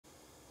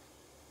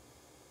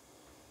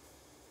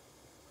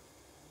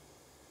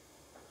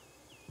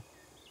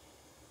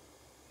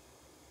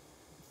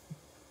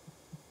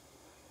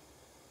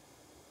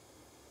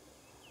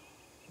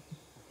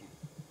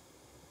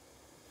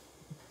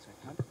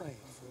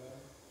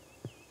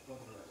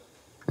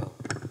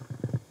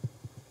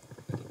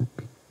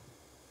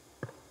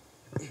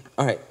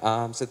All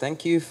right. So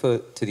thank you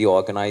to the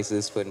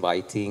organizers for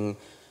inviting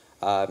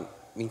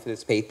me for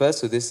this paper.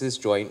 So this is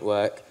joint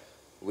work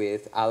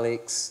with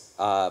Alex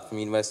from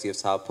University of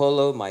Sao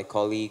Paulo, my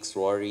colleagues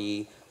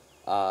Rory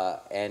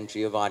and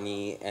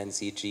Giovanni and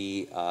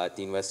ZG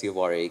the University of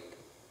Warwick.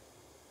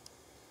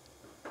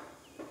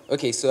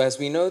 Okay, so as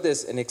we know,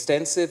 there's an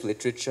extensive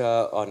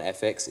literature on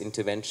FX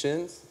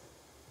interventions,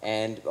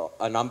 and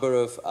a number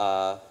of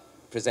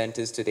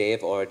presenters today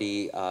have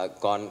already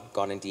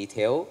gone in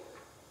detail.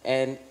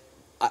 And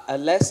a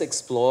less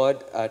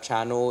explored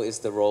channel is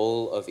the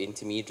role of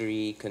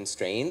intermediary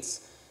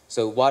constraints.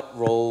 So what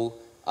role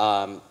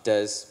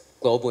does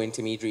global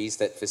intermediaries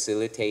that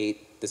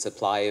facilitate the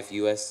supply of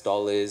US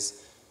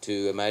dollars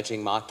to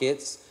emerging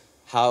markets,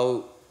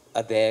 how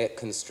are their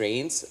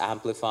constraints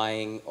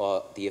amplifying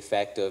the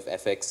effect of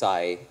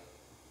FXI?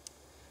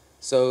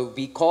 So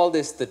we call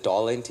this the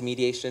dollar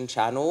intermediation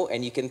channel,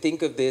 and you can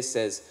think of this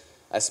as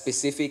a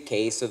specific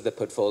case of the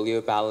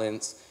portfolio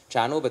balance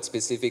channel, but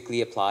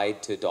specifically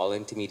applied to dollar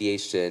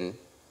intermediation.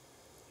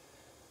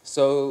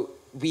 So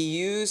we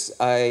use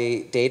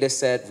a data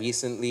set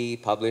recently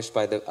published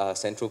by the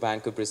Central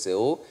Bank of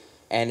Brazil,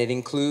 and it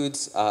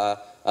includes a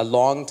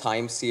long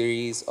time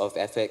series of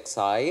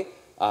FXI,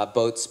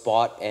 both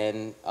spot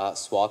and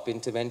swap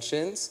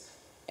interventions.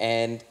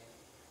 And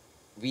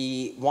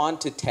we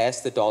want to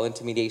test the dollar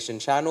intermediation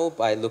channel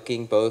by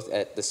looking both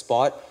at the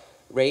spot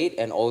rate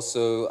and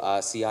also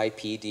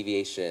CIP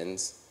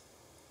deviations.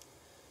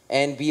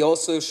 And we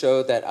also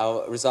show that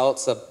our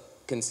results are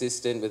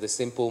consistent with a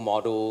simple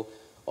model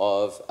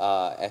of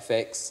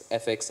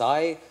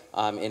FXI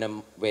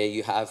where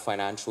you have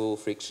financial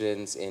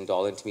frictions in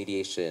dollar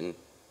intermediation.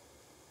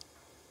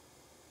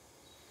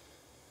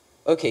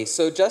 Okay,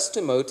 so just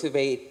to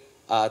motivate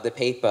the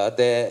paper,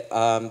 there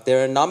are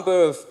a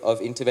number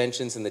of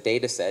interventions in the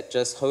data set.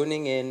 Just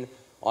honing in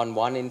on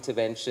one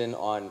intervention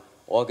on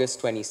August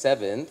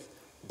 27th,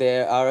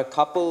 there are a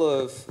couple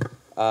of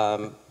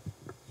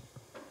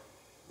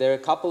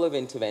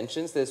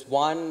interventions. There's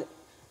one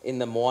in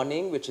the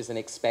morning, which is an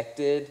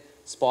expected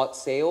spot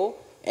sale.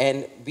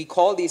 And we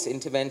call these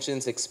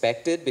interventions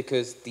expected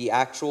because the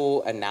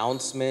actual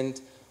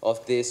announcement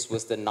of this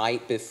was the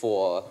night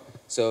before.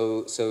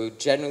 So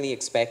generally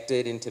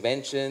expected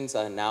interventions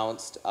are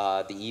announced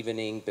the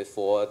evening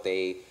before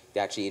they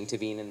actually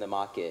intervene in the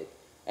market.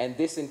 And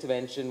this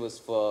intervention was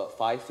for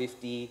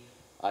 550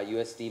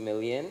 USD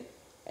million.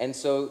 And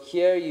so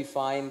here you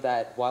find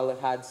that while it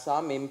had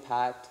some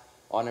impact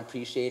on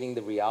appreciating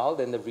the real,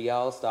 then the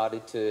real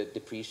started to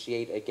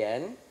depreciate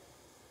again.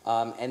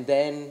 And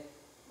then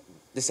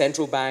the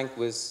central bank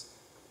was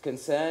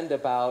concerned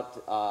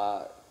about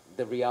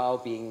the real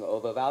being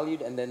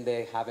overvalued, and then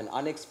they have an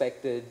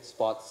unexpected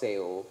spot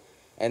sale.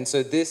 And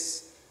so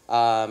this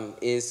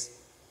is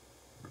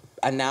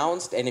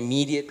announced, and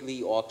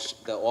immediately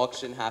the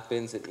auction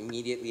happens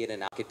immediately at a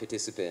market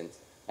participant.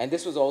 And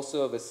this was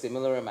also of a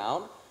similar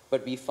amount,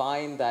 but we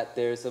find that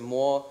there's a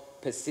more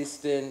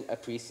persistent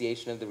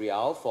appreciation of the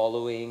real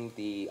following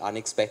the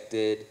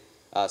unexpected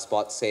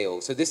spot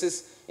sale. So this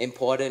is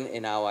important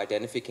in our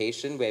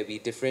identification, where we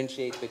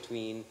differentiate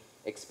between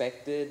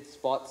expected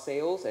spot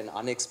sales and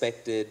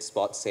unexpected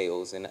spot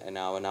sales in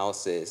our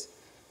analysis.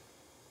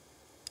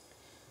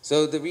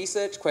 So the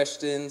research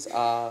questions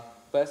are,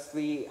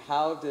 firstly,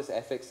 how does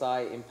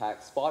FXI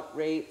impact spot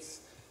rates?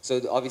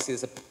 So obviously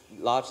there's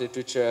a large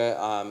literature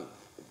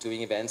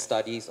doing event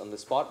studies on the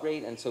spot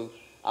rate, and so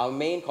our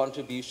main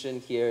contribution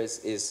here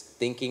is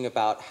thinking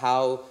about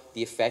how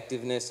the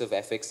effectiveness of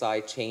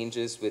FXI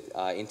changes with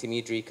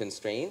intermediary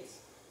constraints.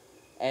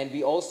 And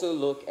we also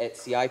look at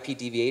CIP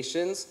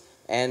deviations,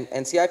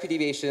 and CIP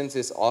deviations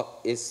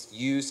is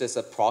used as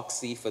a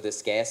proxy for the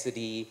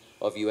scarcity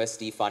of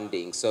USD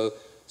funding. So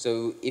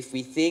if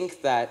we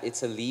think that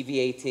it's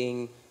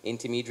alleviating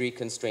intermediary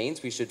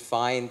constraints, we should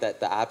find that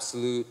the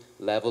absolute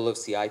level of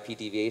CIP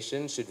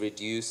deviation should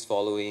reduce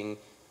following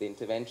the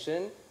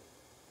intervention.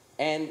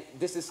 And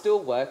this is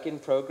still work in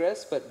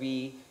progress, but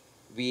we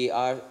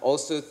are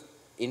also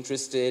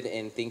interested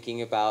in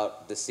thinking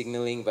about the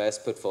signaling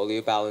versus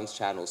portfolio balance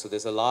channel. So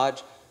there's a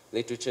large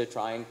literature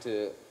trying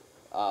to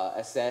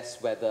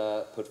assess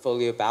whether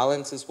portfolio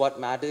balance is what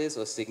matters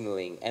or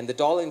signaling. And the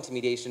dollar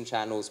intermediation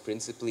channel is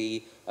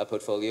principally a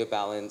portfolio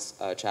balance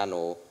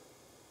channel.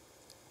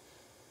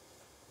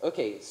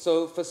 Okay,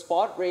 so for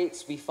spot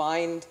rates, we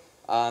find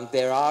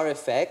there are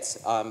effects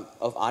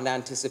of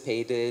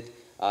unanticipated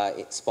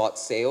spot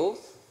sales,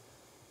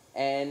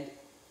 and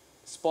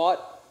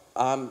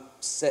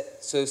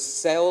so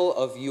sale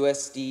of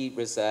USD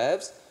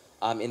reserves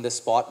in the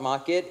spot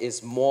market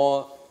is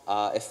more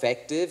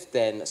effective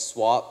than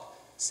swap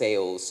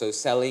sales, so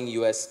selling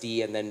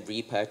USD and then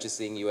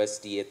repurchasing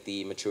USD at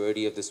the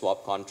maturity of the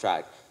swap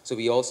contract. So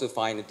we also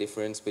find a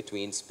difference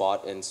between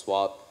spot and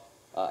swap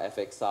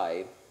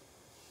FXI.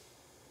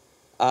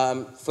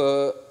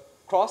 For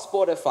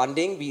cross-border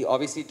funding, we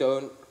obviously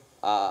don't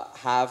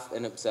have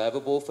an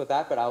observable for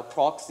that, but our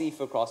proxy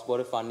for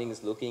cross-border funding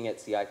is looking at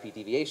CIP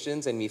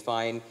deviations, and we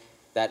find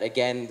that,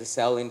 again, the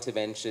sell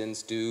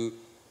interventions do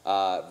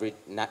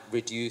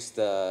reduce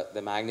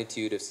the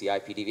magnitude of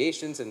CIP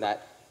deviations, and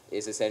that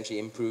is essentially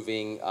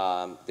improving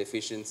the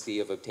efficiency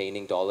of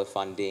obtaining dollar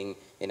funding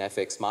in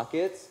FX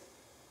markets.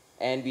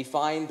 And we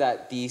find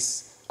that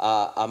these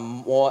are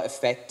more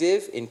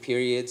effective in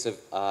periods of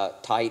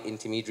tight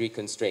intermediary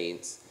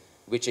constraints,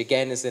 which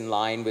again is in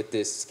line with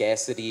this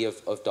scarcity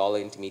of dollar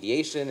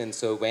intermediation. And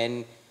so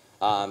when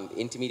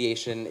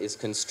intermediation is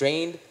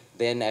constrained,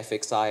 then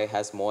FXI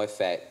has more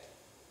effect.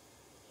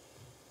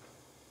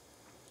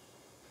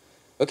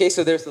 Okay,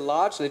 so there's a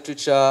large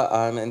literature,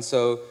 and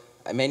so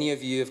many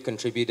of you have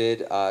contributed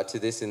to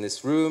this in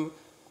this room.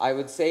 I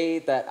would say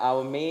that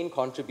our main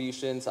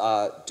contributions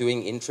are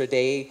doing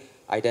intraday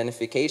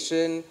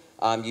identification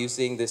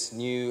using this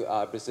new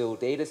Brazil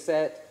data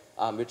set,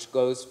 which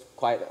goes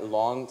quite a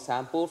long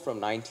sample from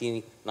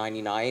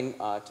 1999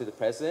 to the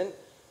present.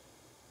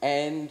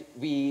 And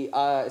we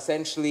are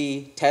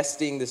essentially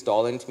testing this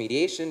dollar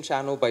intermediation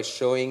channel by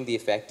showing the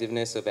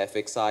effectiveness of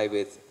FXI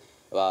with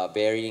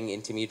varying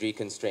intermediary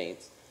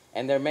constraints.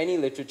 And there are many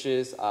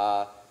literatures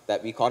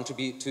that we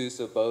contribute to,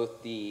 so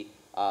both the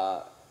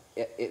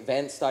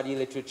event study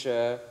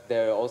literature,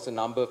 there are also a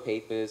number of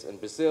papers in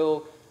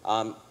Brazil.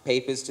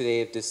 Papers today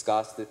have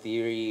discussed the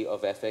theory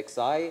of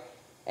FXI,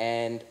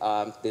 and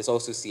there's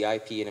also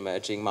CIP in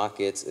emerging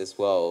markets as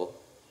well.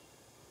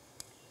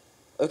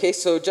 Okay,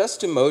 so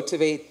just to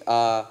motivate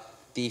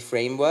the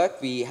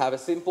framework, we have a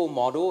simple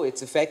model.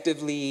 It's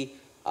effectively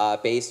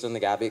based on the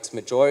Gabex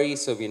majority,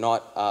 so we're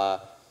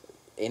not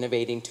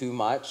innovating too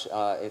much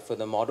for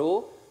the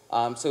model.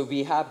 So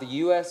we have the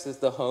US as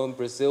the home,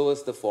 Brazil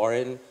as the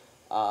foreign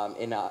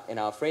in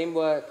our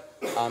framework.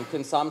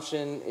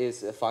 Consumption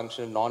is a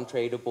function of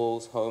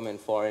non-tradables, home and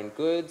foreign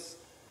goods.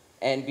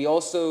 And we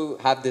also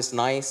have this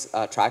nice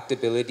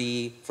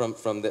tractability from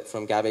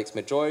Gabex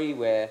majority,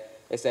 where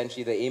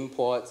essentially the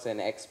imports and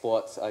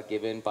exports are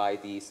given by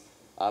these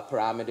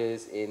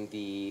parameters in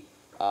the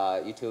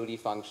utility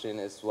function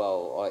as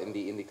well, or in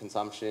the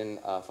consumption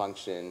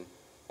function.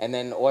 And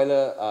then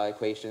Euler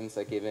equations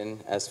are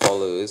given as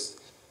follows.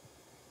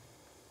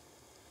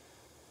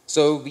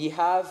 So we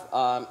have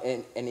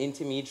an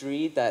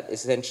intermediary that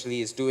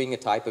essentially is doing a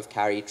type of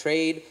carry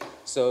trade.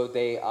 So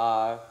they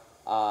are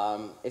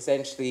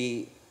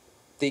essentially,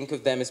 think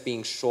of them as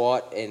being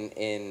short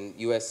in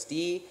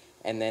USD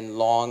and then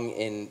long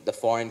in the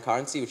foreign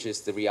currency, which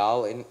is the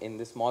real in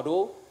this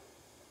model.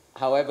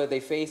 However, they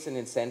face an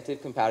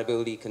incentive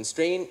compatibility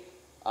constraint,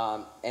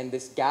 and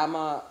this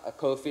gamma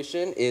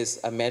coefficient is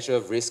a measure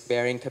of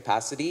risk-bearing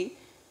capacity.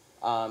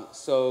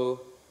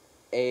 So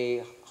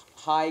a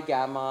high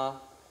gamma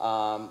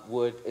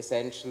would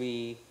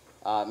essentially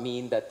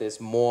mean that there's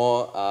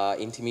more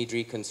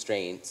intermediary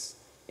constraints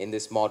in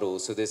this model.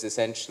 So there's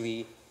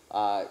essentially,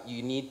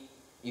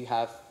 you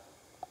have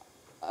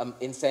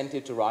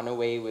incentive to run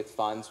away with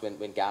funds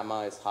when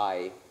gamma is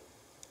high.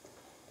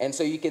 And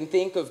so you can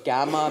think of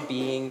gamma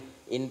being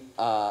in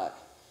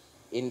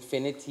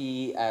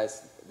infinity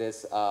as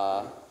this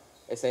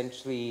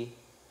essentially,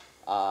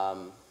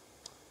 so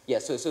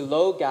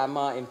low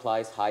gamma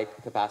implies high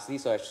capacity.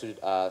 So I should,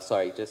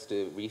 sorry, just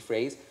to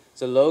rephrase.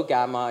 So low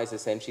gamma is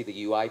essentially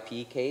the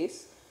UIP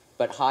case,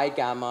 but high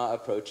gamma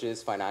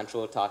approaches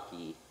financial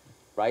autarky,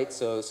 right?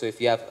 So if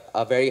you have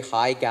a very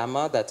high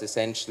gamma, that's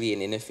essentially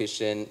an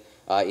inefficient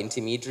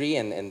intermediary,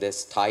 and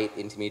there's tight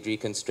intermediary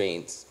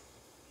constraints.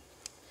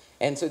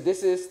 And so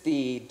this is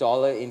the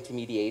dollar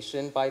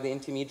intermediation by the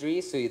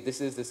intermediary. So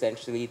this is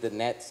essentially the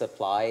net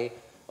supply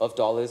of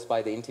dollars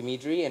by the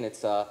intermediary, and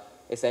it's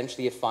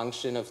essentially a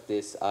function of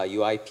this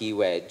UIP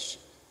wedge.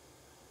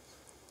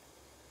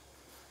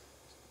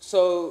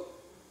 So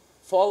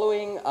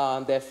following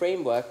their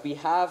framework, we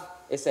have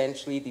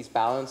essentially these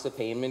balance of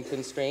payment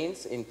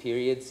constraints in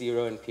period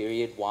 0 and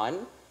period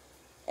 1.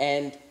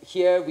 And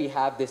here we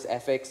have this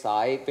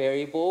FXI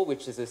variable,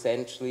 which is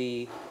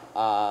essentially,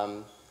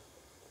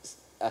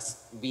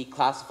 we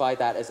classify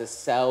that as a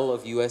sell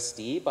of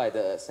USD by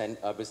the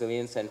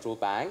Brazilian central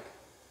bank.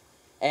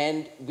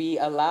 And we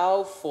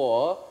allow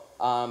for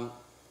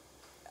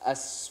a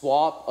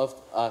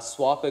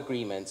swap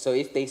agreement. So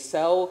if they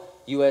sell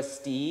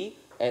USD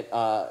at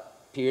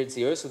period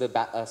 0, so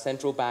the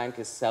central bank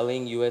is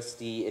selling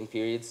USD in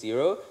period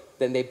 0,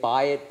 then they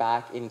buy it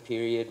back in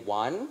period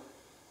 1.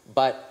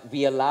 But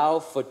we allow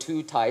for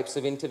two types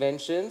of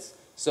interventions.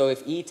 So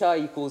if eta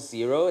equals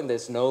 0 and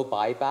there's no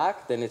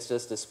buyback, then it's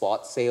just a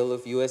spot sale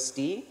of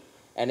USD.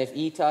 And if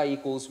eta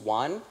equals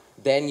 1,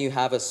 then you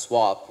have a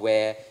swap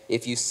where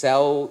if you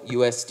sell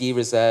USD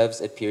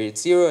reserves at period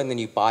 0 and then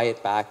you buy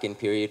it back in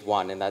period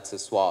 1, and that's a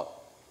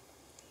swap.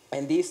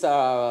 And these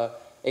are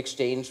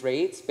exchange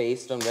rates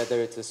based on whether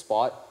it's a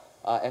spot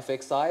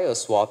FXI or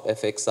swap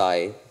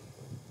FXI.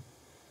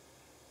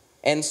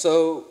 And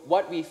so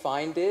what we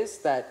find is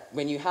that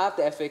when you have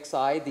the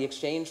FXI, the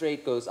exchange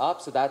rate goes up,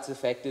 so that's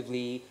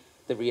effectively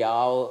the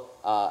real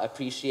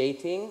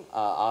appreciating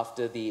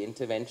after the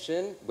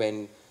intervention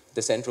when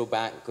the central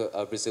bank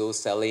of Brazil is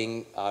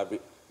selling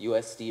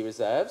USD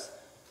reserves.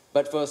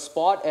 But for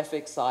spot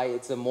FXI,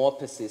 it's a more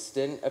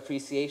persistent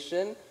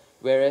appreciation.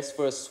 Whereas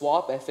for a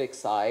swap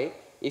FXI,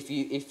 if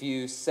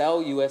you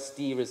sell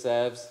USD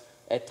reserves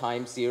at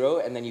time 0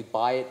 and then you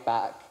buy it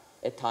back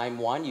at time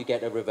 1, you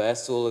get a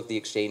reversal of the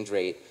exchange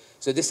rate.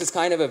 So this is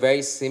kind of a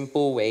very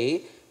simple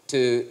way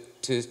to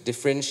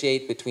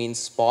differentiate between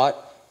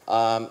spot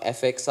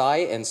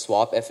FXI and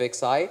swap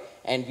FXI.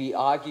 And we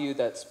argue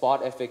that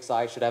spot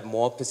FXI should have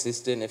more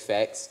persistent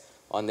effects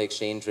on the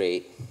exchange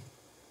rate.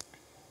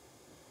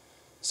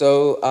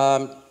 So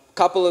a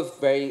couple of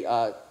very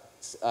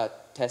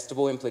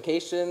testable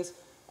implications.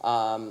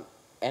 An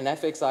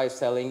FXI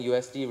selling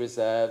USD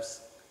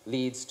reserves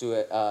leads to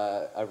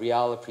a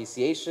real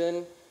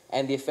appreciation,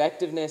 and the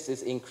effectiveness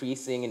is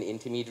increasing in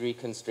intermediary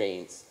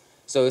constraints.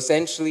 So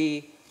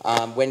essentially,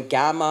 when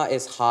gamma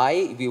is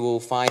high, we will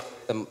find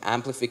the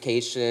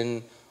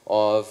amplification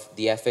of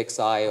the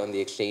FXI on the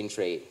exchange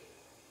rate.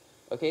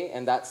 Okay,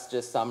 and that's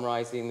just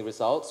summarizing the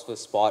results for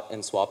spot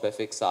and swap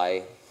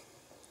FXI.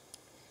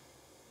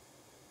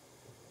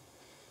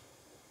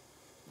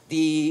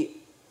 The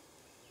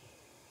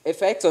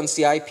effects on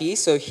CIP,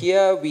 so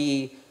here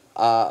we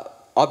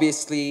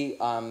obviously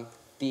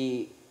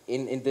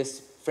in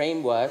this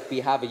framework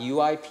we have a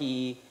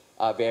UIP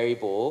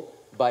variable,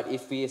 but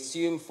if we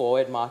assume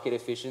forward market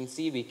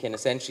efficiency, we can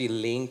essentially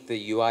link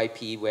the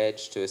UIP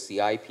wedge to a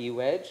CIP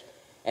wedge.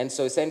 And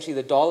so essentially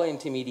the dollar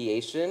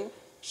intermediation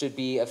should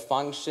be a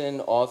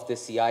function of the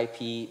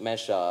CIP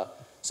measure.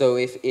 So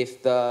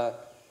if the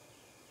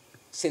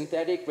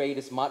synthetic rate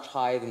is much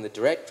higher than the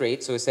direct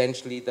rate, so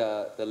essentially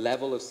the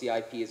level of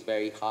CIP is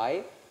very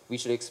high, we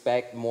should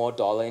expect more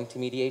dollar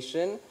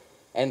intermediation.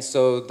 And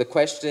so the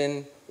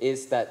question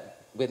is that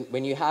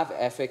when you have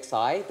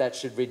FXI, that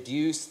should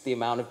reduce the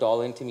amount of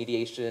dollar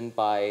intermediation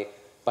by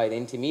the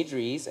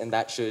intermediaries, and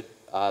that should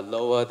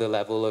lower the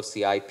level of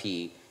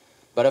CIP.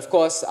 But of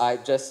course, I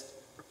just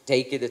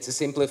take it, it's a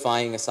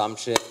simplifying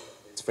assumption,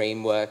 it's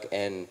framework,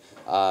 and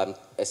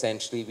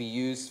essentially we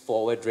use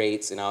forward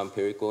rates in our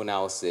empirical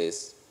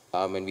analysis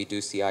when we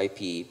do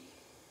CIP.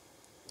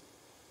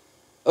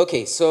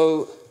 Okay,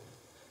 so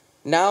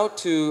now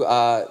to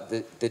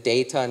the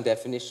data and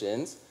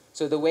definitions.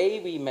 So the way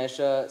we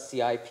measure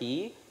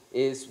CIP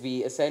is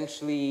we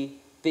essentially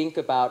think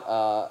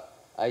about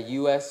a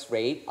US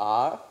rate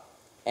R,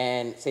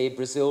 and say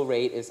Brazil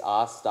rate is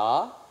R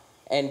star,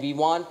 and we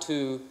want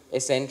to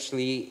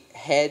essentially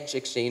hedge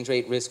exchange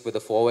rate risk with a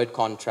forward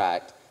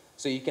contract.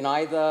 So you can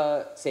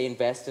either, say,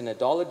 invest in a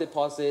dollar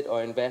deposit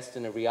or invest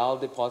in a real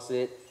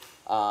deposit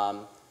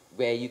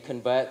where you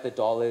convert the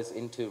dollars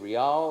into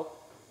real,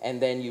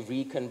 and then you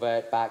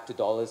reconvert back to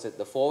dollars at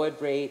the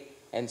forward rate.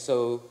 And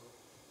so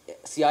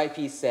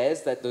CIP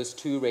says that those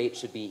two rates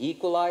should be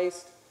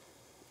equalized.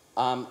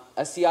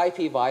 A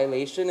CIP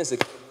violation is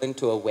equivalent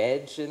to a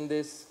wedge in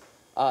this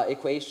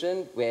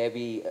equation, where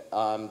we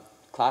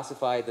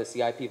classify the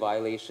CIP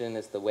violation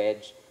as the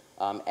wedge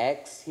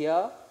X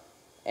here.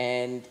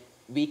 And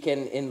we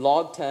can, in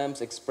log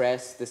terms,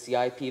 express the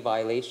CIP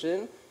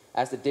violation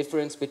as the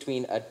difference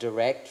between a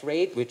direct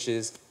rate, which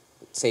is,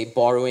 say,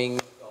 borrowing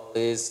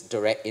dollars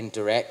in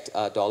direct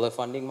dollar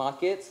funding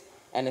markets,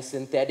 and a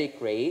synthetic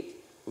rate,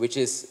 which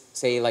is,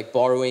 say, like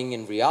borrowing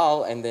in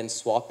real and then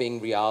swapping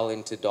real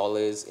into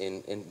dollars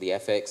in the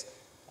FX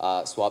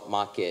swap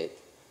market.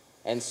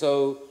 And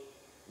so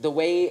the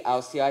way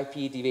our CIP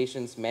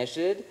deviation is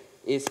measured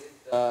is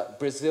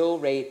Brazil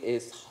rate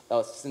is,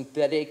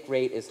 synthetic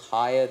rate is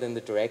higher than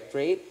the direct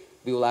rate,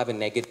 we will have a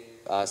negative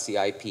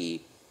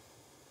CIP.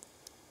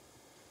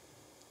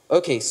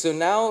 Okay, so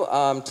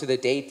now to the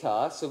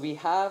data. So we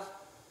have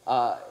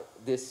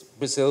this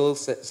Brazil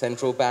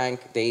Central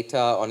Bank data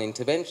on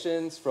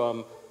interventions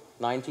from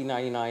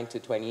 1999 to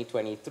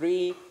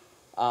 2023.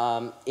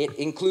 It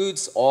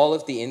includes all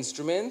of the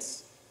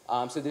instruments.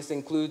 So this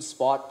includes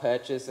spot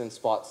purchase and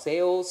spot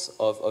sales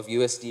of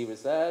USD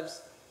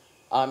reserves.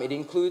 It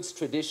includes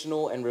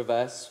traditional and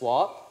reverse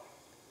swap.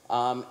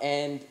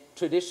 And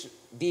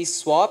these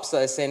swaps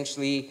are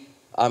essentially,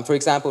 for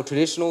example,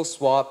 traditional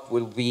swap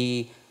will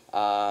be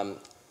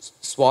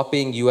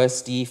swapping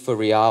USD for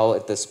real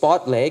at the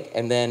spot leg,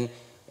 and then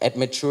at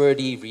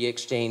maturity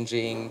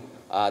re-exchanging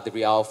the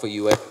real for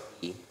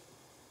USD.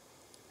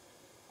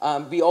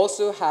 We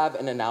also have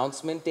an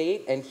announcement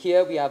date, and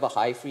here we have a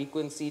high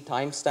frequency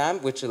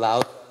timestamp which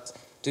allows us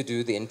to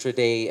do the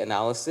intraday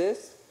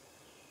analysis.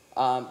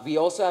 We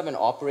also have an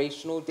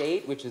operational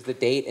date, which is the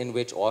date in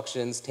which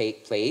auctions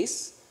take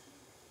place.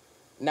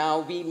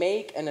 Now, we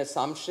make an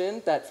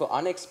assumption that for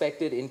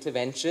unexpected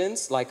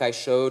interventions, like I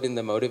showed in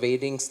the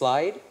motivating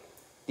slide,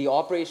 the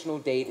operational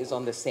date is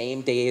on the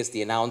same day as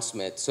the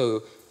announcement.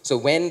 So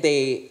when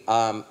they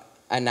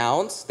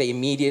announce, they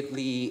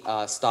immediately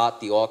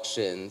start the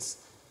auctions.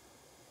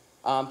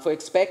 For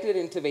expected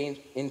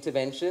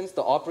interventions,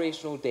 the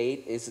operational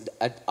date is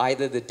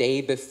either the day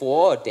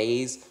before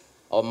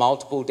or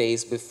multiple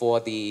days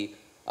before the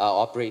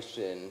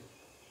operation.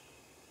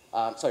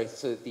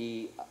 So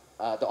the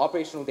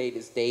operational date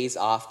is days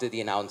after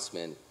the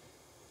announcement.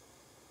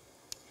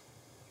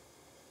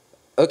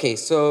 Okay,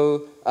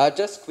 so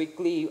just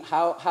quickly,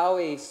 how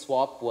a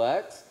swap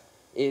works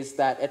is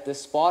that at the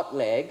spot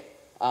leg,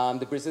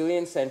 the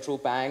Brazilian central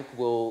bank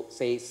will,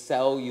 say,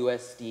 sell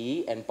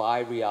USD and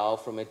buy real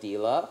from a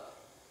dealer.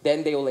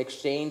 Then they will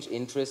exchange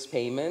interest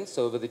payments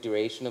over the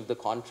duration of the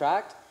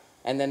contract.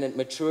 And then at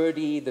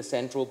maturity, the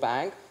central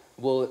bank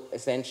will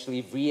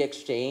essentially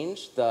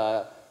re-exchange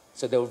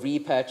so they'll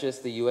repurchase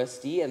the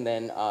USD and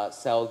then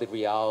sell the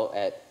real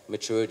at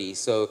maturity.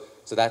 So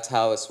that's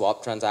how a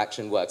swap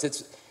transaction works.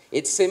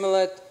 It's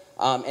similar,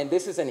 and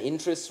this is an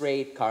interest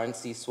rate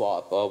currency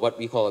swap, or what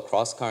we call a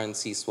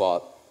cross-currency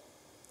swap.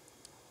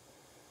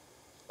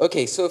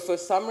 Okay, so for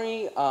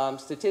summary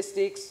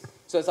statistics,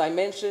 so as I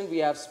mentioned, we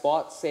have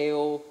spot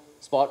sale,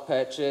 spot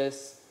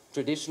purchase,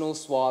 traditional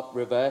swap,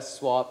 reverse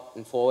swap,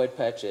 and forward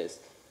purchase.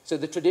 So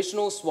the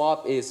traditional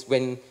swap is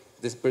when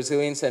the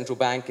Brazilian central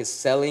bank is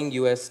selling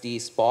USD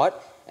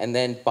spot and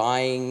then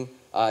buying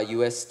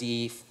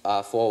USD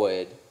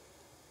forward.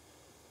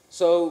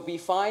 So we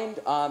find,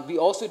 we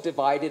also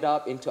divide it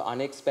up into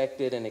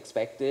unexpected and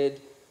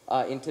expected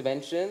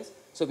interventions.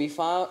 So we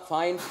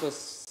find for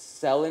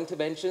sell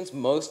interventions,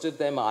 most of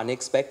them are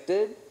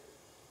unexpected.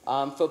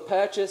 For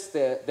purchase,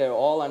 they're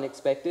all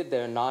unexpected.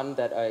 There are none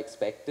that are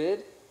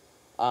expected.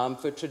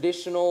 For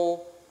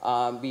traditional,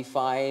 we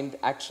find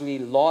actually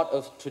a lot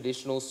of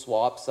traditional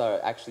swaps are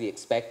actually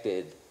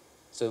expected.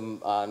 So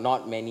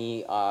not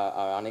many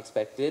are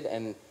unexpected.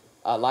 And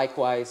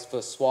likewise,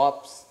 for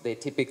swaps, they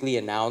typically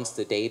announce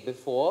the day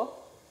before.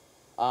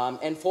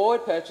 And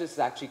forward purchase is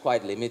actually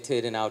quite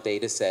limited in our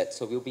data set.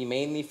 So we'll be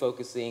mainly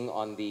focusing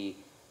on the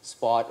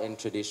spot and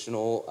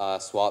traditional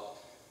swap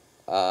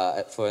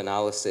for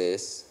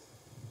analysis.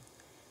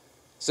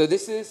 So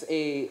this is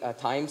a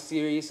time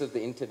series of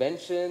the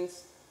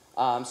interventions.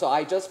 So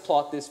I just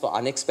plot this for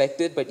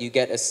unexpected, but you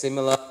get a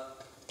similar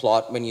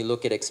plot when you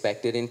look at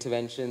expected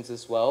interventions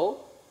as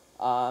well.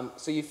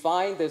 So you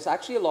find there's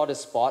actually a lot of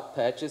spot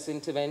purchase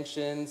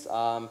interventions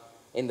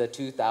in the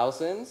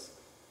 2000s,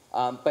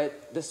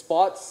 but the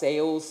spot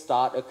sales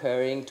start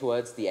occurring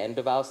towards the end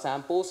of our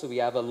sample. So we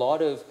have a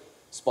lot of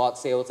spot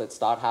sales that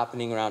start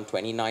happening around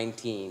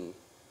 2019.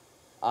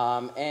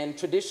 And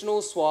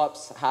traditional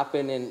swaps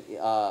happen in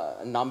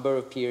a number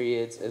of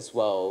periods as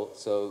well,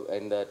 so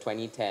in the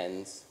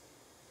 2010s.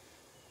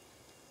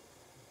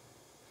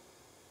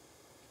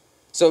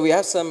 So we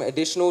have some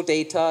additional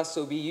data.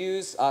 So we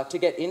use, to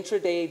get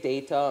intraday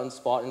data on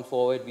spot and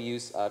forward, we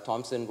use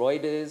Thomson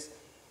Reuters.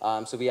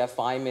 So we have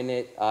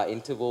 5-minute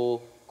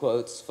interval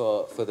quotes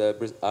for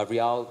the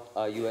real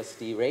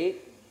USD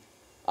rate.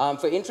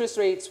 For interest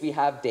rates, we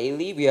have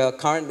daily. We are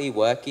currently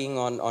working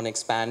on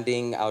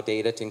expanding our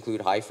data to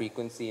include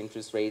high-frequency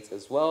interest rates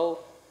as well.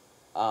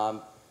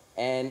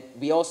 And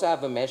we also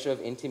have a measure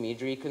of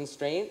intermediary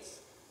constraints.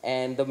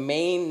 And the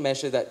main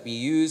measure that we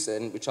use,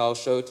 and which I'll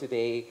show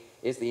today,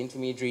 is the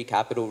intermediary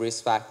capital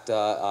risk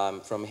factor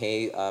from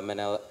Hay,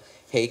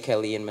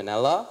 Kelly, and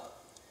Manella.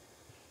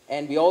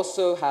 And we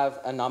also have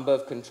a number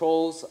of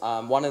controls.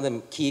 One of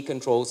the key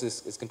controls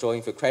is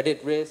controlling for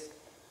credit risk.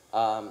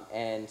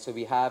 And so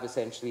we have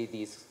essentially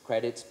these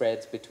credit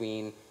spreads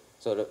between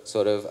sort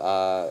of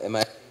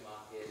emerging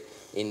market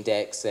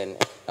index and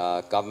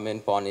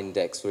government bond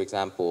index, for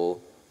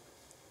example.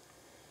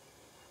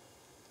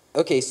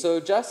 Okay,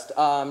 so just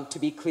to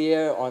be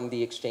clear on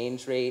the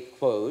exchange rate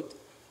quote,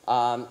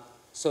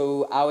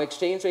 so our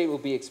exchange rate will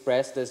be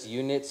expressed as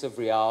units of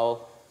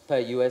real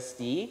per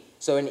USD.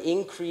 So an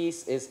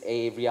increase is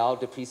a real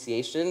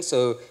depreciation.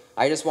 So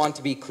I just want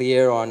to be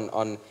clear on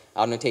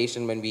our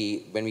notation when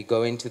we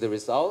go into the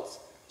results.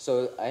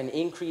 So an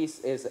increase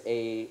is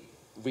a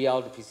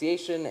real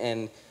depreciation,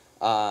 and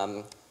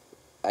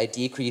a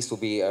decrease will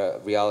be a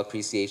real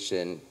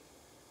appreciation.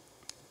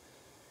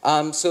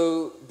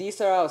 So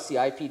these are our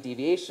CIP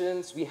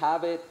deviations. We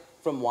have it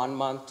from 1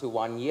 month to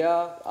 1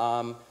 year.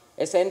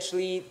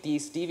 Essentially,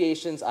 these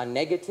deviations are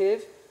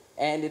negative,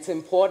 and it's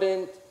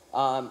important.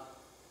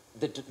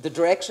 The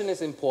direction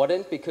is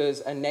important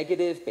because a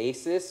negative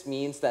basis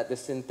means that the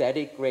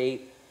synthetic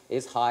rate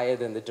is higher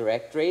than the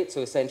direct rate.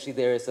 So essentially,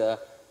 there is a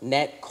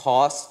net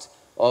cost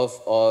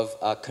of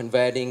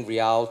converting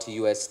real to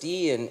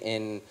USD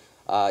in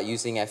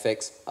using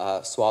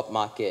FX swap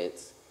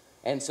markets.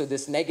 And so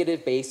this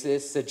negative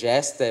basis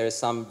suggests there is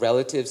some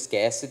relative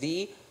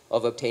scarcity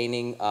of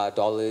obtaining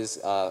dollars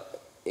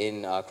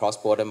in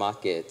cross-border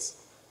markets.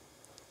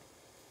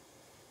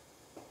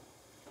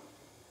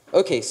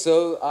 Okay,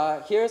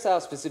 so here's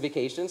our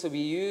specification. So we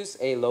use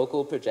a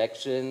local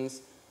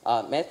projections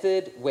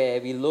method where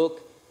we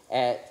look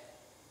at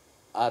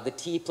the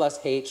T plus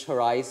H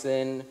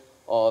horizon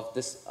of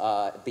this,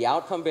 the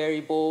outcome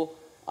variable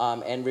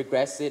and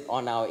regress it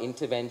on our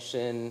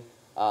intervention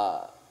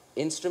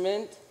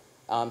instrument.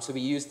 So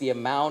we use the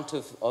amount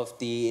of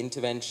the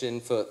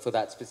intervention for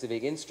that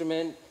specific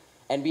instrument.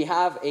 And we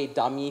have a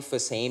dummy for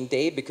same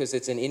day because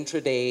it's an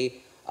intraday.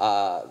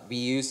 We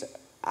use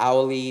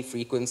hourly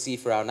frequency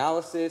for our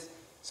analysis.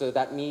 So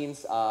that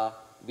means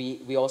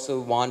we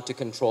also want to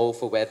control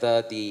for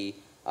whether the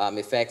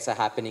effects are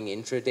happening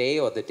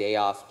intraday or the day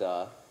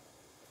after.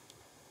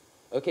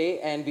 Okay,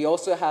 and we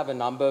also have a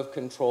number of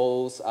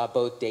controls,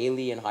 both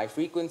daily and high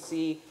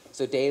frequency.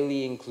 So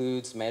daily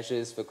includes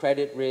measures for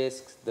credit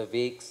risks, the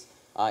VIX,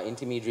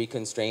 intermediary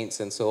constraints,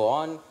 and so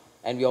on.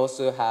 And we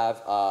also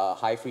have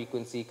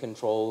high-frequency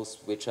controls,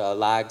 which are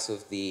lags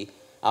of the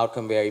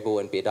outcome variable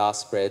and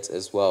bid-ask spreads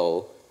as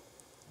well.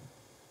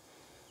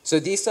 So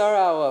these are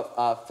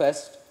our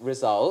first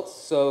results.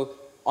 So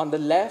on the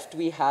left,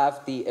 we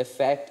have the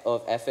effect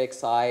of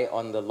FXI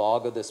on the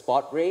log of the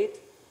spot rate.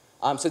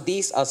 So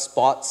these are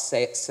spot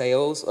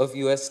sales of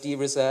USD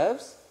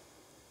reserves.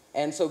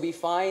 And so we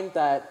find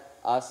that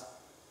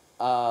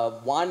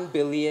 1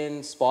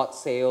 billion spot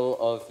sale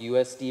of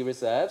USD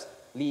reserves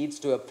leads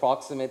to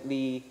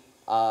approximately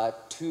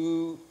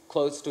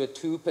close to a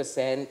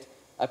 2%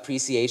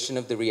 appreciation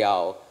of the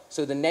real.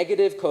 So the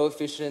negative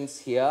coefficients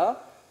here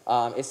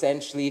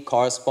essentially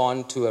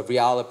correspond to a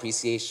real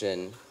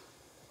appreciation.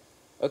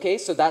 Okay,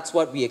 so that's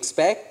what we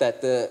expect,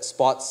 that the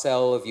spot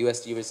sell of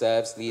USD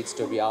reserves leads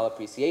to real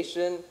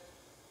appreciation.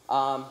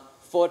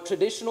 For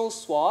traditional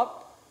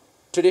swap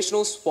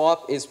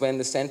is when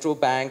the central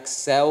bank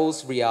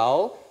sells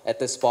real at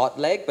the spot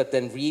leg, but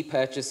then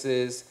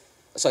repurchases,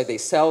 sorry, they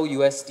sell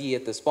USD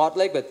at the spot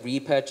leg, but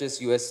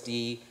repurchase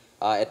USD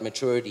at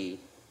maturity.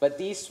 But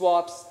these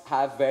swaps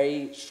have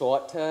very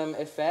short-term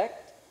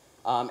effect,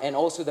 and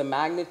also the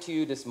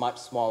magnitude is much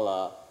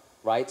smaller,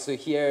 right? So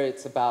here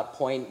it's about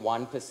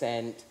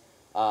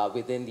 0.1%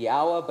 within the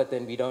hour, but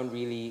then we don't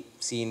really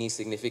see any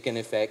significant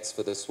effects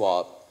for the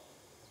swap.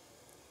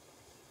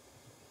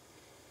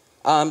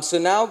 So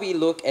now we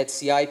look at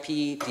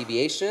CIP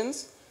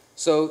deviations.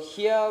 So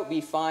here we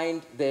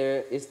find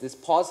there is this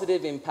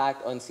positive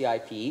impact on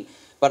CIP,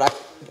 but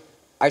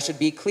I should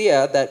be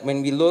clear that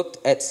when we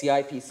looked at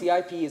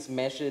CIP is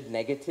measured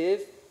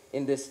negative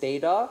in this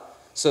data.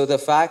 So the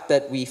fact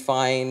that we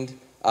find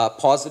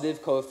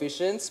positive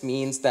coefficients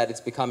means that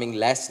it's becoming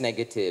less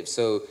negative.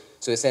 So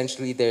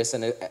essentially there's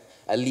an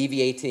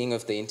alleviating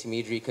of the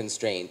intermediary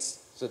constraints.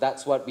 So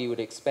that's what we would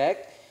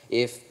expect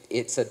if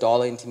it's a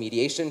dollar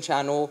intermediation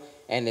channel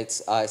and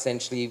it's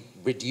essentially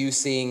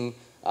reducing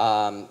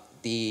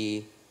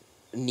the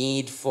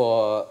need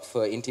for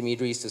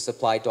intermediaries to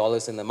supply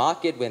dollars in the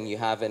market when you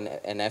have an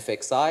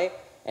FXI.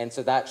 And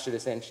so that should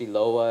essentially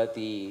lower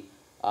the,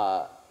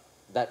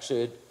 that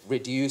should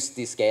reduce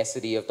the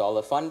scarcity of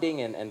dollar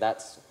funding, and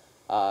that's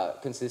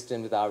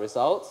consistent with our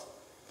results.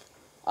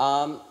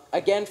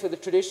 Again, for the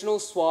traditional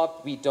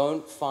swap, we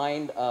don't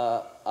find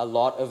a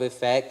lot of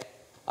effect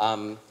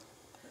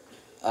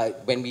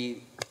when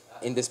we,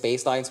 in this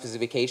baseline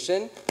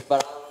specification,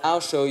 but I'll now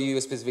show you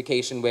a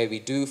specification where we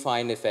do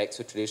find effects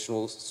for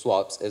traditional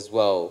swaps as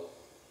well.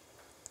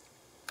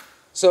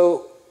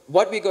 So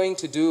what we're going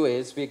to do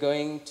is we're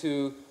going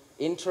to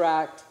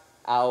interact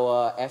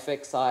our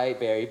FXI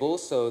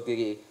variables, so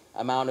the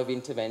amount of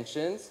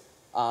interventions.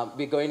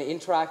 We're going to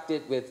interact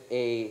it with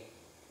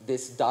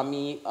this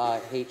dummy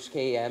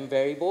HKM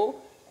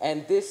variable,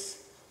 and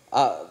this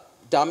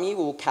dummy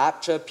will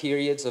capture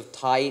periods of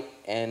tight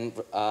and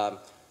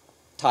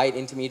tight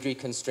intermediary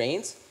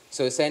constraints.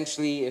 So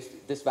essentially,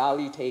 if this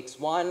value takes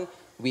 1,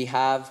 we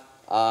have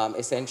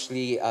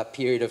essentially a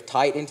period of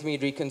tight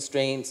intermediary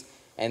constraints,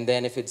 and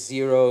then if it's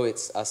 0,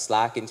 it's a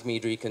slack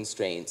intermediary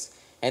constraints.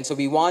 And so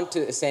we want to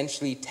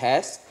essentially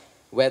test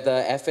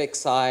whether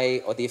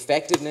FXI or the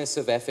effectiveness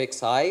of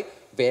FXI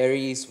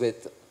varies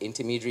with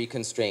intermediary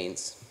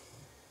constraints.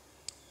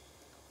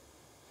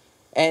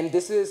 And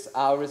this is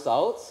our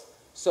results.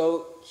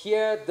 So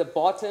here, the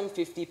bottom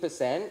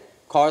 50%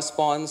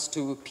 corresponds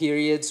to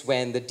periods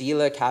when the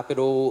dealer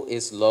capital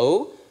is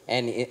low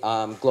and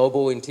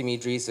global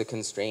intermediaries are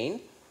constrained.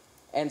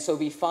 And so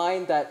we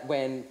find that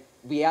when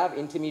we have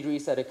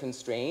intermediaries that are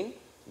constrained,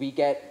 we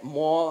get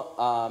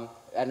more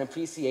an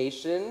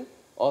appreciation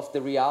of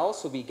the real,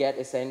 so we get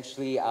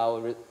essentially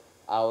our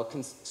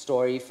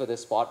story for the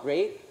spot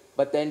rate.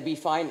 But then we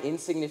find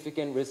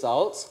insignificant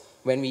results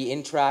when we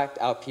interact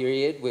our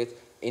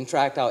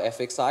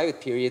FXI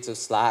with periods of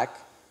slack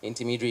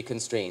intermediary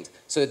constraints.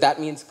 So that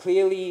means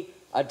clearly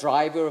a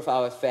driver of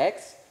our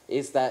effects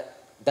is that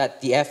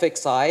the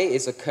FXI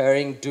is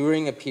occurring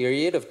during a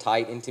period of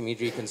tight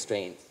intermediary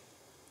constraints.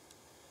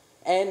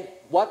 And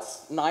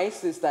what's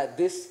nice is that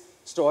this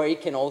story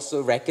can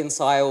also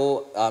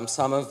reconcile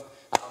some of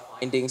our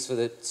findings for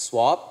the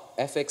swap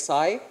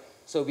FXI.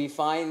 So we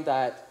find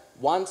that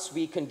once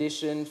we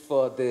condition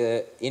for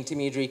the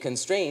intermediary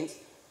constraints,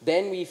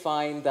 then we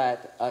find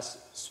that a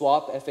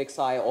swap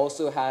FXI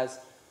also has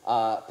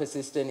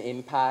persistent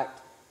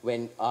impact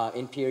when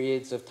in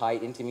periods of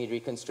tight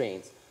intermediary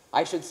constraints.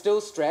 I should still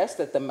stress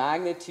that the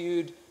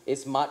magnitude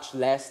is much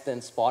less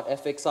than spot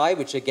FXI,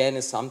 which again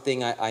is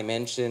something I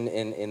mentioned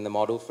in the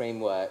model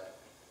framework.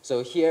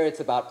 So here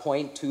it's about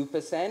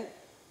 0.2%,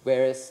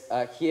 whereas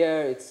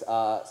here it's,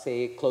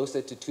 say,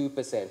 closer to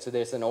 2%. So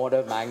there's an order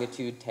of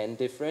magnitude 10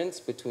 difference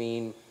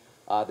between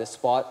the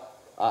spot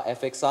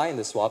FXI and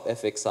the swap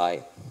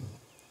FXI.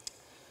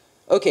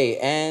 Okay,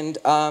 and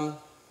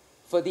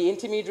for the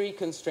intermediary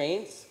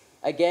constraints,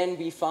 again,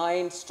 we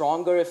find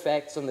stronger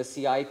effects on the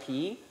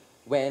CIP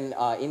when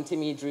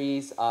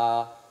intermediaries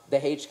are, the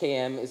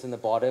HKM is in the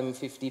bottom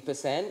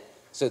 50%,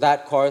 So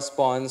that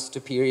corresponds to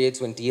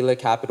periods when dealer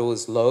capital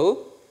is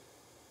low.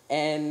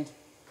 And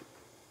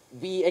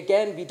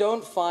we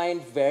don't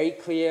find very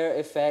clear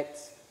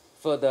effects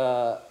for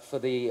the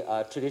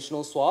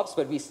traditional swaps,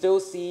 but we still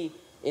see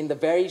in the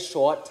very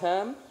short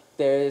term,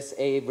 there is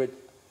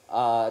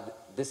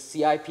the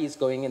CIP is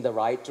going in the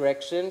right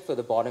direction for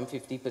the bottom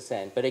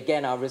 50%. But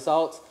again, our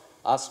results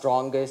are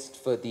strongest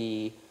for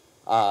the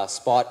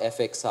spot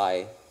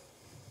FXI.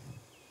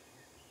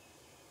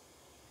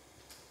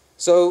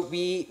 So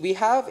we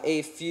have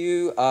a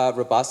few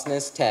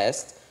robustness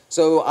tests.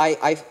 So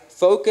I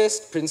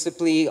focused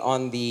principally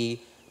on the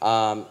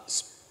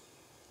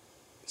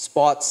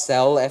spot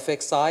sell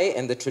FXI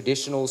and the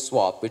traditional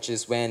swap, which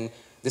is when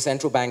the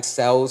central bank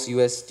sells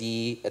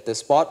USD at the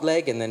spot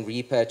leg and then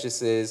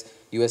repurchases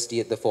USD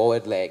at the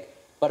forward leg.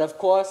 But of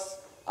course,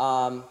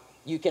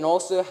 you can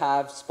also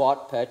have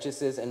spot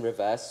purchases and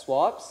reverse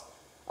swaps.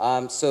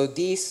 So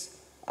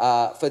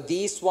for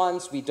these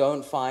ones, we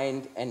don't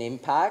find an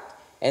impact.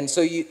 And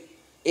so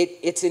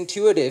it's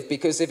intuitive,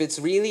 because if it's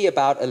really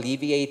about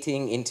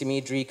alleviating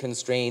intermediary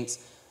constraints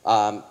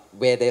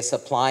where they're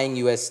supplying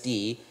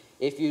USD,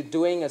 if you're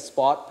doing a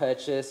spot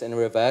purchase and a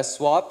reverse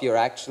swap, you're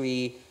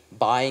actually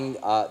buying,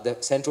 the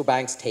central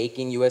bank's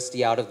taking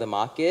USD out of the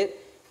market.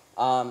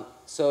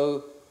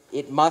 So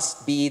it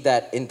must be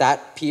that in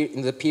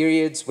the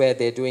periods where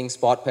they're doing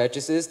spot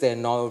purchases, there's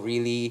no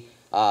really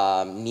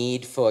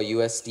need for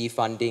USD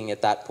funding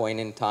at that point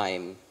in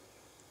time.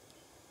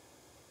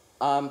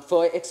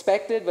 For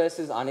expected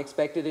versus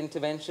unexpected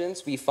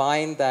interventions, we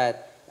find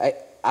that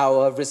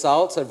our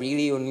results are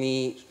really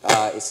only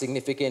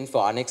significant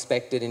for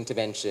unexpected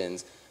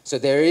interventions. So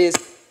there is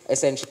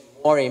essentially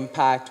more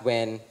impact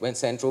when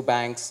central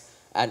banks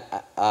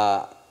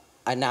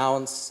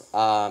announce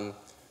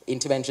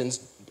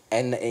interventions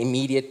and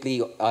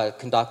immediately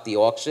conduct the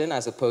auction,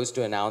 as opposed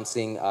to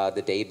announcing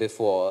the day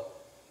before.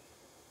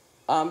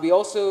 We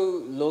also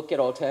look at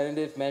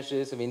alternative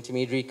measures of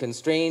intermediary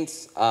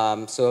constraints.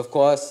 So of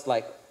course,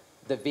 like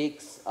the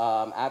VIX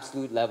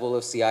absolute level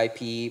of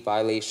CIP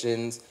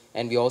violations,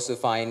 and we also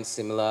find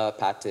similar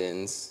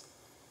patterns.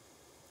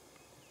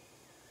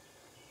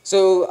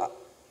 So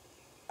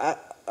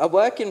a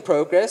work in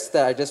progress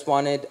that I just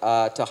wanted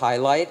to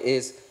highlight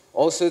is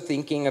also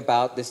thinking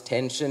about this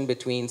tension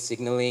between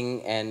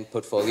signaling and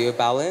portfolio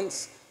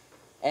balance.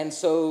 And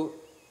so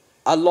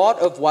a lot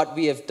of what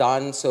we have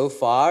done so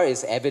far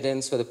is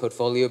evidence for the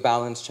portfolio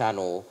balance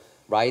channel,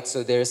 right?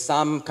 So there's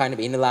some kind of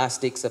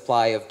inelastic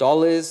supply of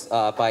dollars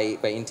by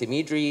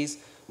intermediaries.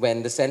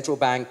 When the central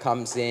bank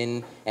comes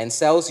in and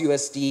sells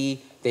USD,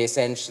 they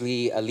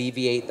essentially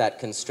alleviate that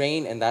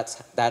constraint, and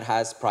that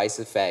has price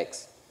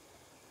effects.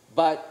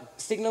 But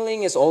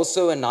signaling is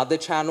also another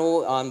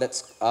channel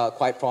that's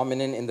quite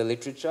prominent in the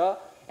literature,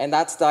 and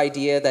that's the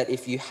idea that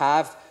if you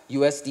have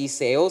USD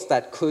sales,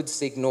 that could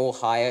signal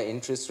higher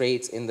interest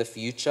rates in the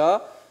future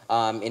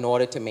in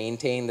order to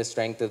maintain the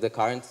strength of the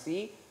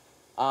currency.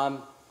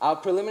 Our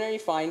preliminary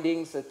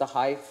findings at the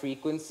high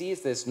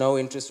frequencies, there's no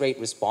interest rate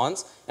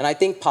response. And I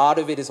think part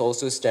of it is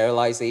also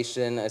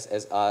sterilization,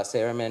 as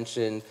Sarah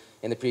mentioned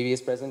in the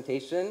previous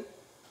presentation.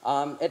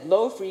 At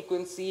low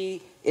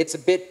frequency, it's a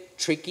bit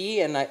tricky,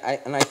 and I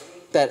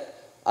think that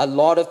a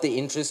lot of the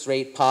interest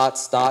rate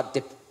parts start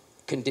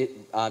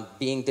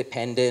being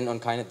dependent on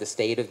kind of the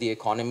state of the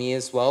economy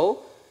as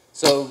well.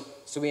 So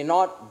we're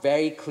not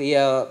very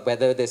clear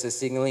whether there's a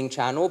signaling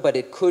channel, but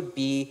it could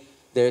be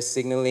there's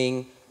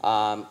signaling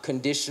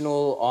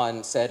conditional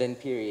on certain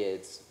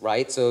periods,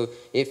 right? So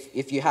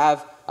if you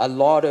have a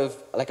lot of,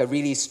 like a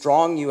really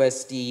strong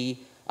USD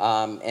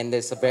and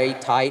there's a very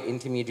tight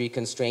intermediary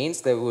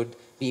constraints, there would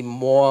be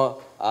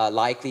more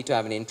likely to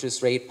have an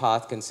interest rate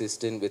path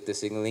consistent with the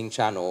signaling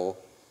channel.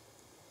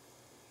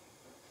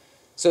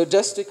 So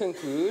just to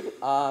conclude,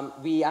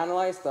 we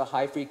analyzed the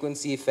high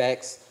frequency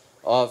effects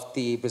of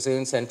the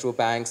Brazilian Central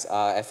Bank's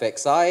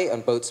FXI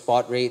on both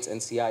spot rates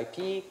and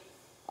CIP.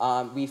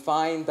 We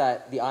find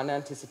that the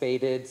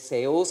unanticipated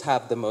sales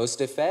have the most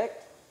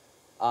effect.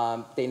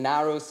 They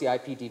narrow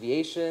CIP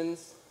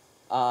deviations.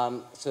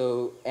 And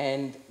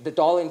the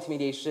dollar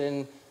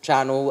intermediation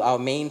channel, our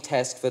main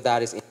test for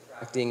that is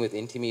interacting with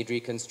intermediary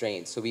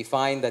constraints. So we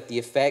find that the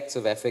effects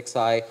of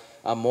FXI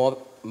are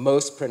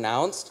most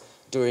pronounced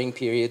during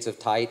periods of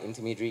tight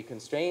intermediary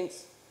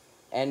constraints.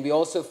 And we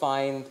also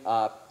find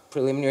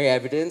preliminary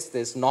evidence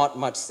there's not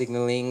much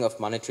signaling of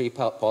monetary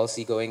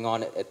policy going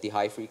on at the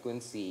high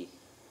frequency.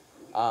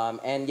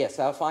 And yes,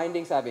 our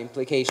findings have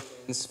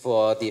implications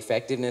for the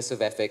effectiveness of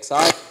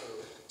FXI.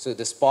 So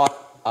the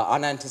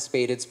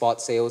unanticipated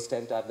spot sales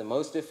tend to have the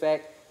most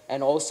effect,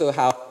 and also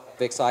how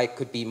FXI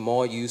could be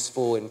more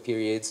useful in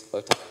periods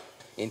of tight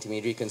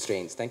intermediary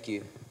constraints. Thank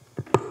you.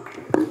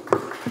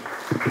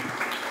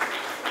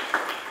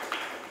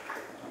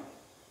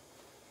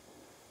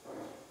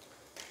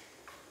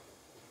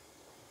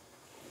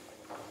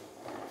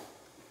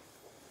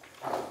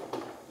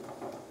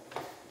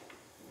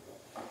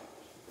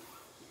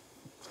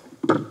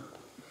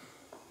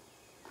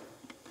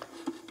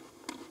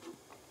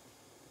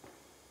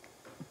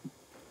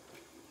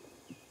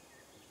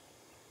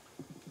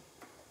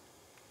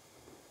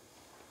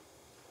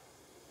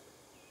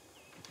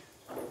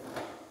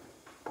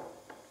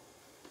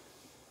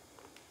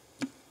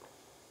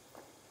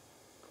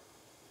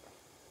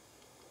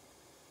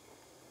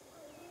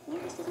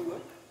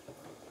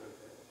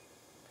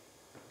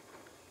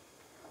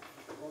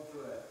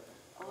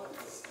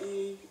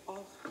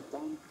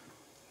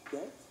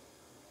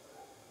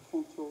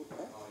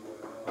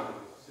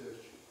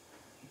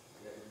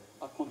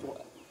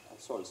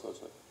 Sorry.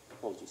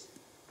 Apologies.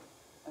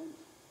 And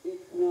it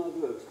now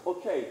works.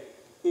 Okay.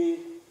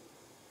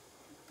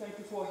 Thank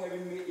you for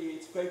having me.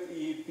 It's great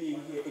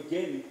being here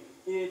again.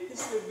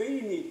 This is a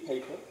very neat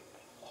paper.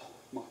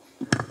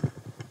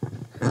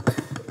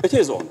 It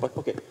is on, but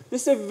okay.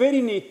 This is a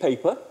very neat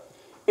paper.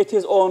 It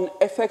is on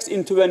FX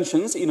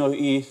interventions. You know,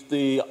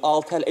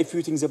 I'll tell a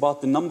few things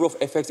about the number of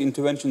FX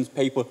interventions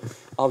paper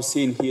I've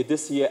seen here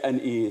this year and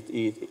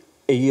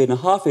a year and a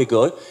half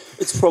ago.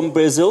 It's from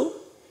Brazil.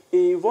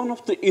 One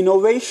of the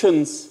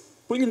innovations,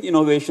 brilliant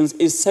innovations,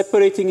 is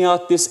separating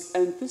out this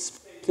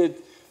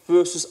anticipated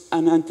versus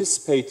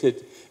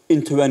unanticipated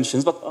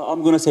interventions. But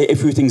I'm going to say a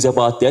few things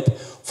about that.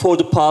 For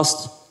the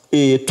past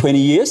 20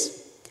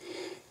 years,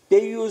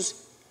 they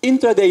use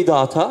intraday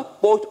data,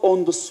 both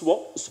on the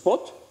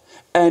spot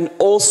and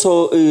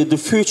also the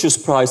futures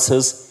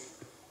prices,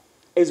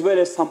 as well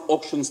as some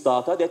auctions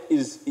data. That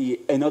is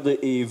another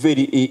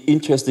very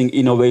interesting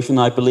innovation,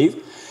 I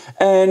believe.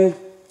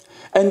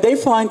 And they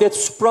find that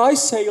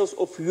surprise sales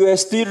of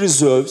USD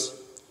reserves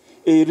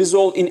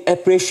result in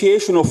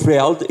appreciation of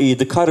real,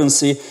 the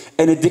currency,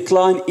 and a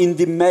decline in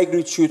the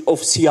magnitude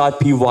of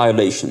CIP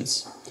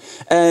violations.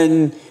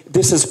 And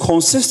this is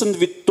consistent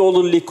with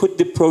dollar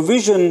liquidity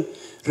provision,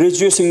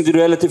 reducing the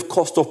relative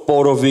cost of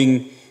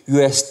borrowing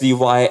USD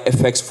via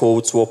FX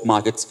forward swap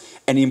markets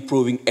and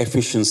improving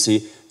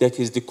efficiency. That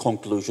is the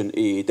conclusion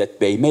that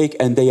they make,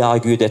 and they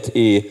argue that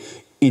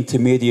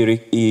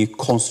intermediary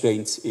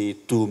constraints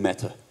do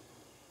matter.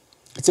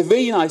 It's a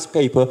very nice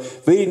paper,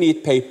 very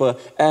neat paper,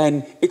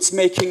 and it's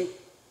making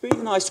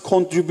very nice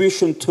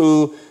contribution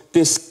to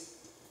this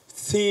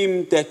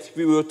theme that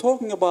we were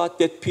talking about,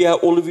 that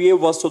Pierre-Olivier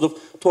was sort of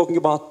talking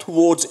about,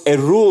 towards a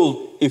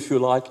rule, if you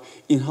like,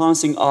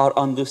 enhancing our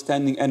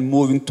understanding and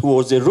moving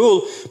towards a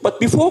rule. But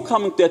before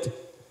coming to that,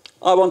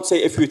 I want to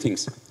say a few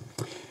things.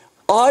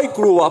 I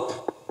grew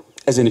up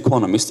as an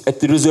economist at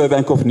the Reserve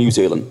Bank of New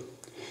Zealand.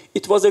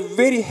 It was a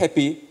very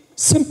happy,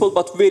 simple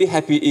but very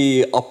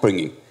happy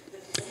upbringing.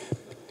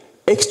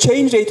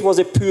 Exchange rate was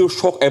a pure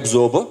shock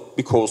absorber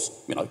because,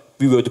 you know,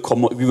 we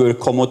were a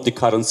commodity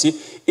currency.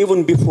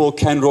 Even before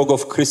Ken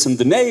Rogoff christened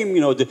the name,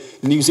 you know, the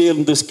New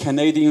Zealanders,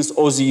 Canadians,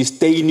 Aussies,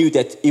 they knew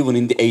that even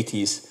in the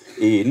 80s,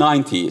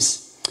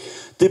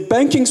 90s. The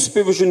banking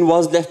supervision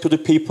was left to the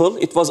people.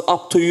 It was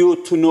up to you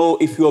to know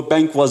if your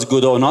bank was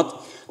good or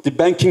not. The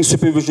banking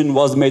supervision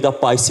was made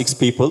up by 6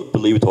 people,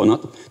 believe it or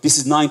not. This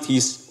is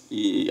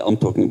 90s I'm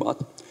talking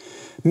about.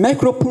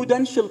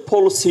 Macroprudential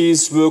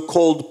policies were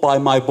called by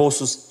my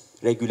bosses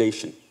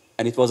regulation,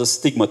 and it was a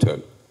stigma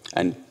term.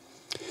 And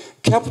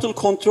capital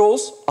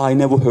controls, I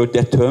never heard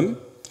that term.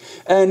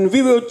 And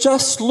we were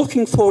just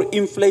looking for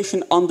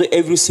inflation under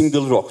every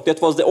single rock.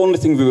 That was the only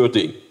thing we were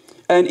doing.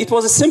 And it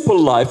was a simple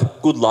life,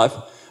 good life,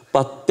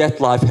 but that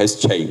life has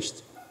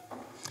changed.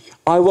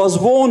 I was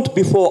warned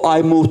before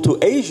I moved to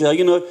Asia,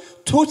 you know,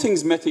 2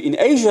 things matter in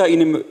Asia,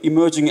 in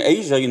emerging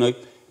Asia, you know,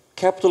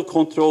 capital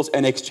controls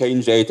and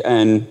exchange rate,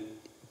 and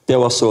they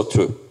were so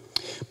true.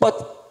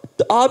 But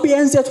the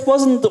RBNZ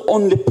wasn't the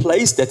only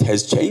place that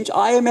has changed.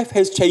 IMF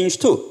has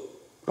changed too,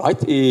 right?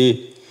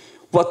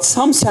 What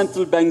some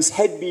central banks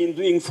had been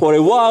doing for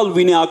a while,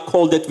 we now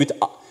call it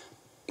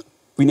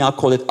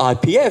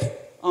IPF.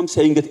 I'm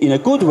saying that in a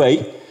good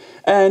way.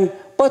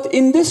 But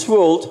in this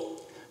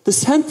world, the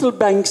central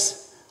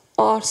banks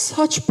are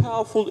such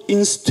powerful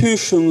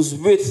institutions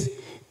with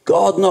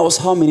God knows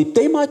how many.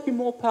 They might be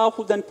more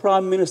powerful than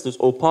prime ministers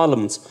or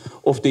parliaments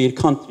of their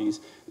countries.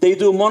 They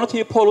do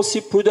monetary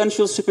policy,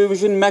 prudential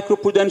supervision,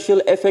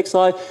 macroprudential,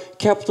 FXI,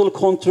 capital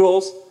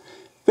controls.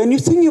 When you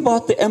think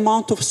about the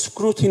amount of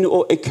scrutiny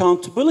or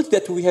accountability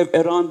that we have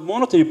around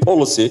monetary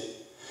policy,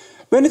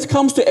 when it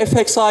comes to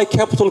FXI,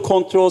 capital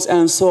controls,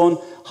 and so on,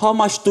 how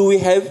much do we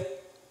have?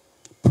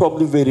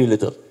 Probably very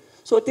little.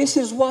 So this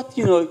is what,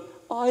 you know,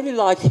 I really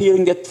like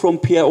hearing that from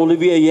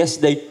Pierre-Olivier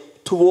yesterday,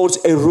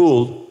 towards a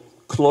rule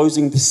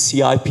closing the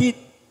CIP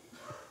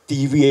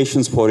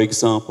deviations, for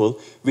example,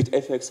 with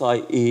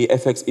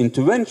FX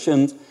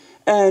interventions.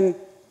 And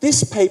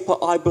this paper,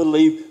 I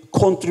believe,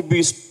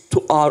 contributes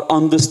to our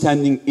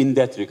understanding in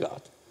that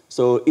regard.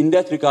 So in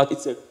that regard,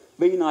 it's a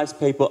very nice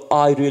paper.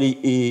 I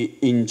really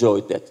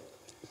enjoyed that.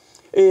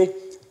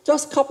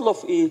 Just a couple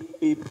of,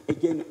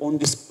 again, on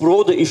this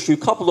broader issue, a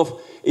couple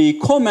of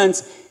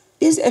comments.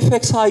 Is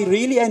FXI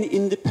really an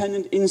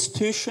independent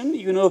institution?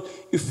 You know,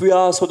 if we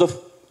are sort of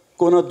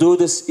going to do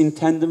this in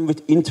tandem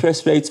with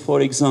interest rates, for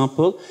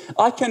example.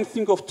 I can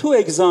think of 2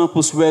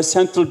 examples where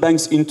central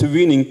banks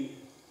intervening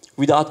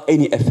without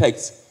any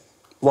effects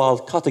while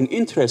cutting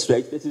interest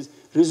rates. This is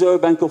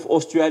Reserve Bank of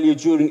Australia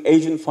during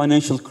Asian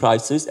financial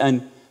crisis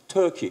and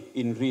Turkey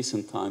in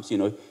recent times. You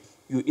know,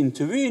 you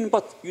intervene,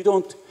 but you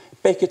don't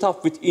back it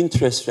up with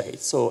interest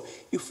rates. So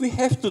if we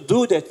have to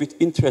do that with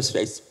interest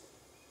rates,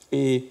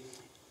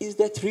 is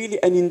that really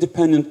an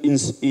independent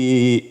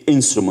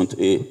instrument?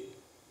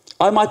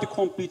 I might be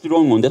completely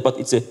wrong on that, but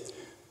it's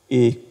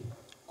a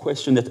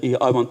question that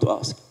I want to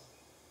ask.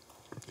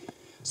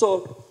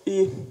 So,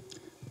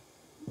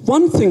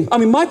 one thing, I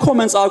mean, my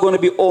comments are going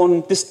to be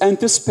on this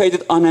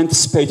anticipated,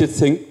 unanticipated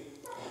thing.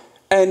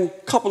 and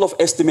a couple of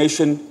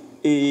estimation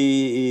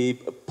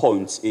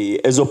points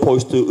as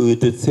opposed to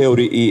the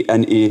theory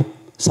and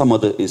some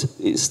other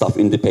stuff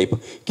in the paper,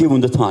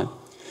 given the time.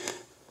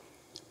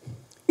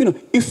 You know,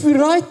 if we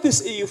write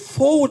this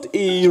forward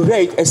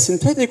rate, a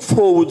synthetic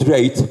forward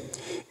rate,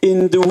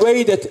 in the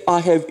way that I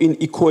have in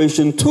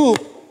equation 2,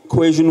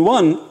 equation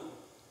 1,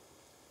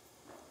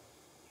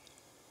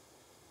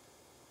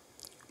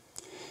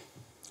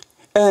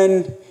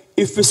 and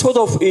if we sort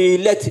of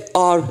let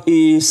our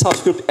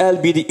subscript L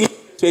be the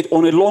interest rate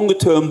on a longer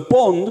term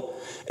bond,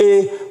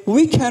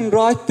 we can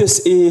write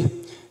this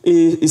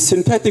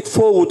synthetic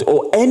forward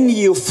or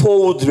N-year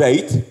forward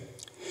rate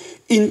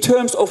in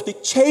terms of the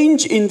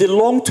change in the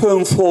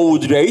long-term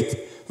forward rate,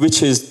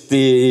 which is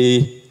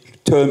the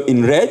term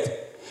in red,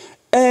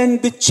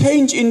 and the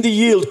change in the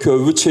yield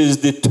curve, which is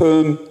the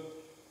term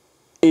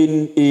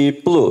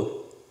in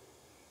blue.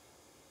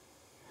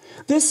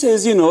 This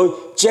is, you know,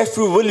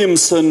 Jeffrey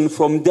Williamson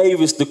from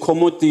Davis, the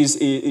commodities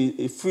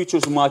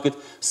futures market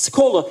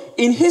scholar,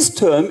 in his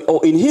term,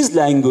 or in his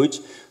language,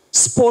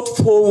 spot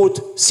forward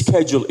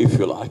schedule, if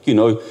you like. You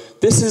know,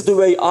 this is the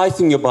way I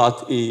think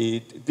about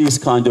these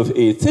kind of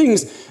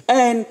things.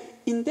 And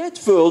in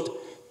that world,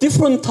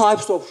 different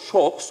types of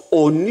shocks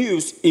or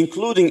news,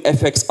 including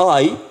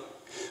FXI,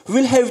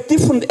 will have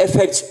different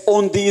effects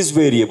on these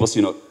variables,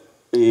 you know,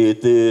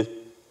 the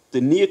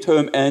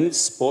near-term end,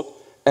 spot,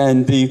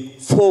 and the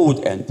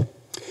forward end.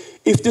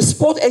 If the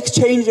spot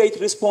exchange rate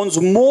responds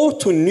more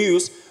to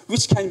news,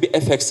 which can be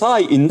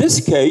FXI in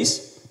this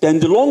case, than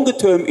the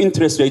longer-term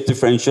interest rate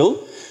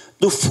differential,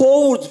 the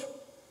forward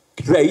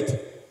rate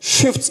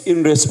shifts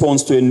in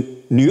response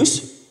to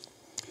news,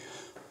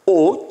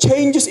 or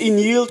changes in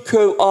yield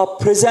curve are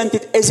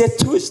presented as a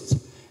twist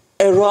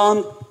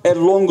around a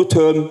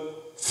longer-term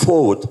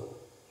forward.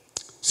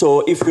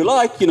 So if you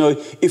like, you know,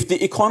 if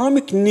the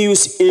economic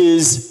news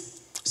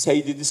is,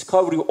 say, the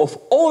discovery of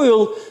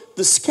oil,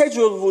 the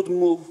schedule would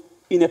move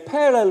in a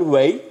parallel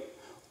way,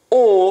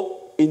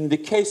 or in the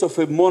case of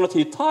a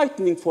monetary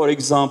tightening, for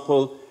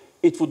example,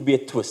 it would be a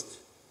twist.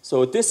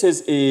 So this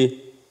is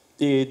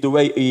the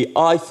way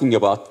I think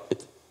about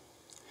it.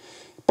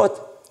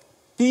 But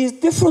these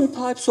different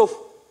types of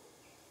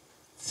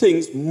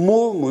things,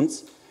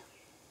 movements,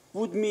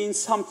 would mean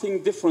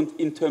something different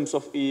in terms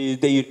of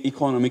their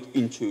economic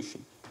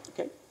intuition.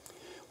 Okay?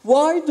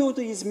 Why do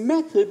these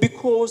matter?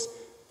 Because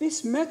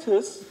this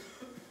matters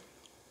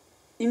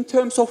in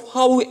terms of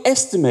how we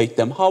estimate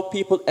them, how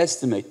people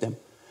estimate them.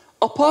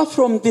 Apart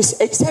from this,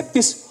 except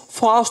this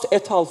Faust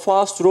et al.,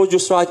 Faust,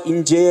 Rogers Wright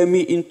in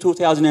JME in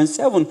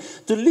 2007,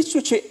 the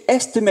literature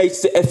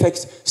estimates the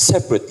effects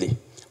separately.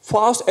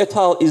 Faust et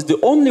al. Is the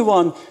only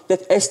one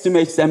that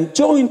estimates them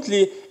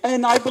jointly,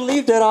 and I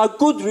believe there are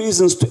good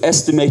reasons to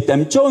estimate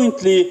them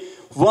jointly.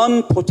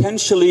 One,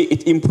 potentially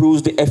it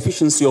improves the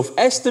efficiency of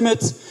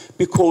estimates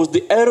because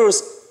the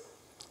errors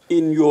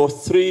in your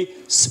 3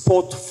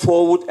 spot,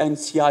 forward, and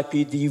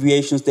CIP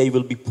deviations, they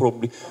will be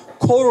probably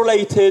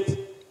correlated,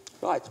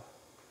 right?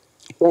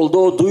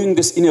 Although doing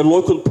this in a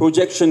local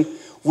projection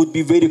would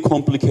be very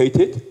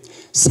complicated.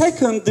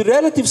 Second, the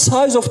relative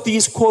size of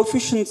these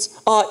coefficients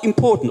are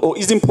important, or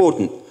is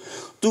important.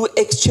 Do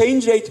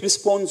exchange rate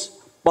responds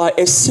by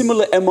a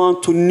similar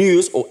amount to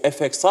news, or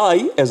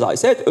FXI, as I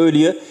said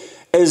earlier,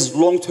 as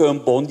long-term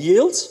bond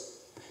yields?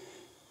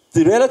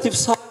 The relative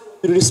size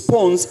of the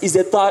response is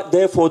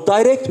therefore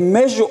direct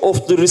measure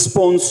of the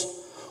response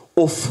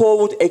of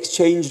forward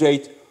exchange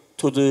rate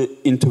to the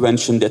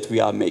intervention that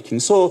we are making.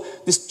 So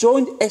this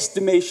joint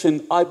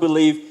estimation, I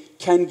believe,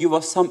 can give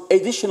us some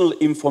additional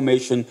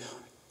information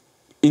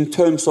in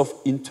terms of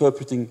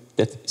interpreting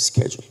that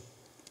schedule.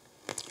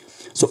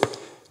 So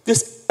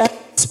this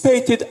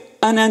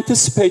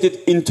unanticipated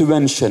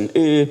intervention,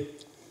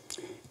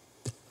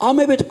 I'm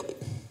a bit,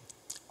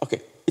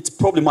 okay, it's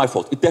probably my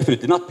fault. It's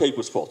definitely not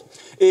paper's fault.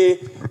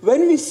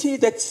 When we see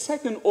that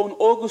on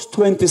August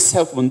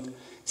 27th,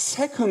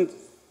 second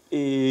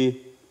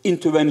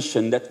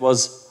intervention that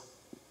was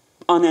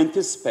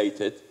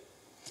unanticipated,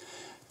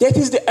 that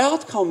is the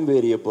outcome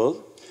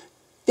variable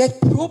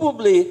that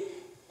probably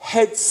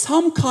had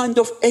some kind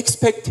of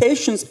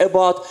expectations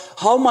about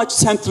how much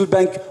central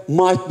bank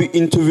might be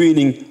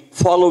intervening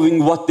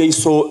following what they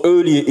saw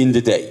earlier in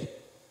the day.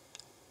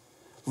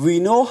 We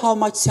know how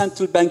much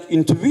central bank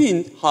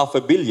intervened,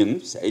 $500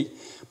 million, say,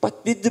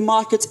 but did the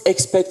markets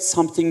expect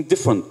something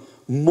different,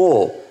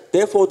 more?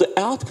 Therefore, the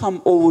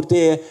outcome over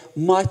there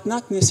might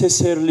not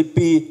necessarily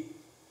be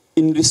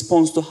in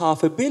response to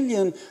 $500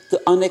 million, the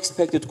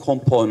unexpected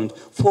component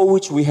for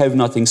which we have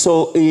nothing.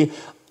 So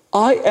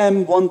I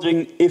am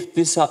wondering if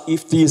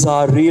these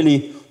are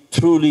really,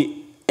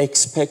 truly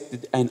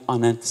expected and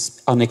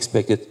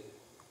unexpected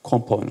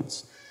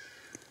components.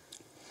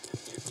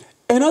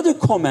 Another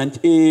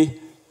comment,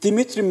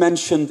 Dimitri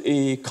mentioned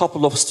a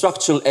couple of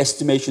structural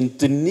estimations,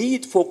 the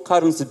need for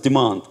currency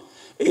demand.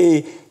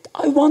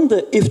 I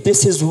wonder if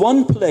this is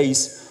one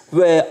place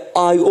where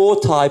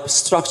IO-type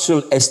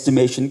structural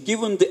estimation,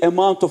 given the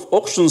amount of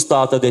auctions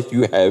data that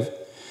you have,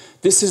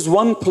 this is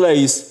one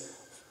place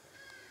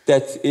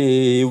that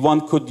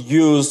one could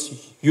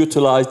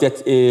utilize that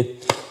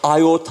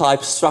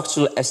IO-type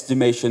structural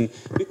estimation,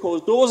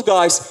 because those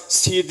guys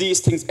see these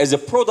things as a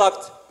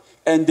product,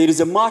 and there is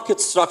a market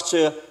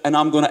structure, and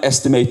I'm going to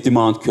estimate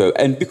demand curve.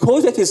 And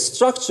because it is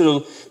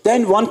structural,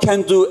 then one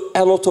can do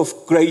a lot of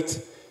great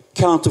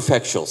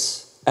counterfactuals.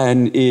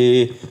 And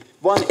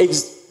one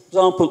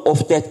example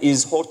of that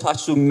is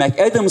Hortaçlu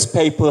McAdams'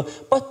 paper,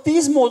 but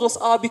these models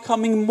are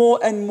becoming more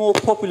and more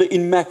popular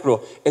in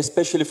macro,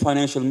 especially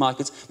financial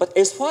markets. But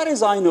as far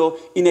as I know,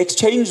 in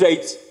exchange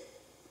rates,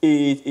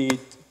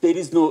 there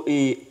is no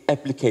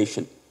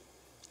application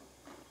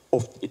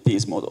of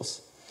these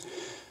models.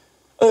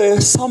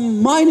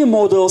 Some minor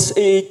models,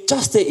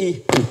 just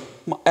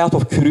out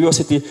of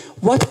curiosity,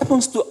 what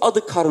happens to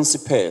other currency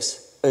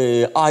pairs,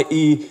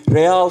 i.e.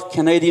 real,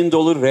 Canadian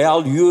dollar,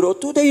 real, euro?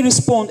 Do they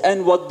respond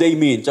and what they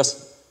mean?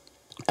 Just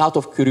out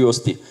of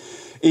curiosity.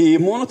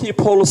 Monetary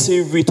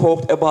policy, we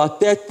talked about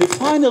that. The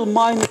final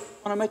minor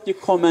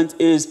econometric comment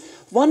is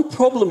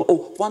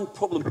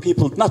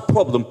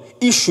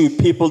issue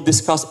people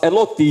discuss a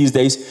lot these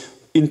days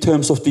in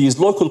terms of these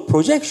local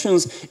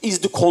projections is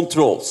the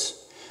controls.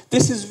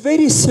 This is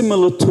very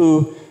similar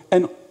to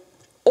an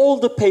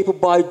older paper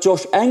by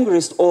Josh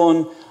Angrist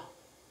on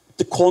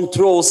the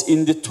controls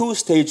in the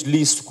two-stage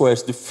least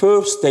squares, the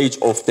first stage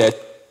of that.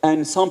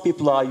 And some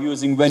people are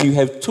using, when you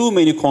have too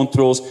many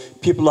controls,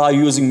 people are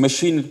using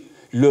machine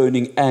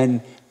learning,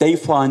 and they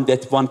find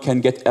that one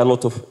can get a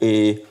lot of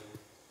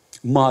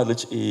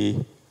mileage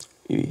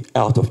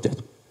out of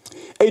that.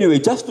 Anyway,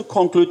 just to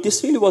conclude,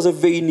 this really was a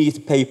very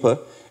neat paper.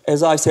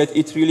 As I said,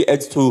 it really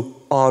adds to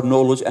our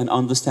knowledge and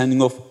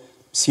understanding of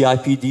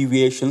CIP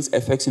deviations,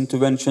 FX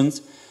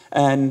interventions,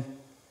 and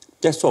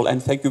that's all.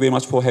 And thank you very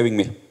much for having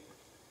me.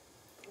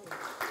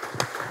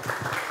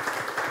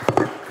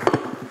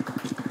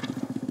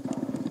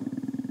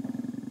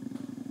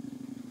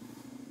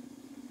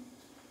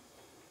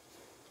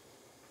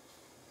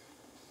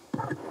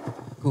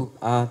 Cool.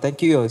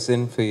 Thank you,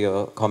 Ozer, for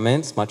your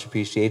comments. Much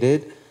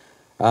appreciated.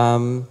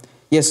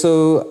 Yeah,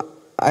 so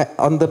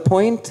on the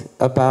point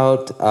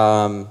about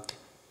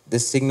the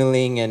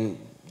signaling and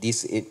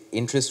this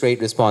interest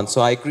rate response, so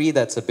I agree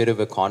that's a bit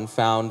of a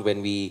confound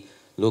when we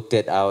looked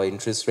at our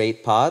interest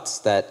rate parts,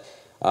 that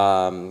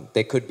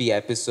there could be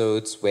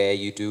episodes where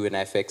you do an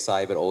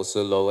FXI but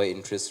also lower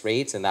interest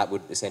rates, and that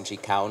would essentially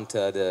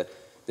counter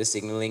the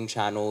signaling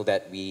channel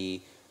that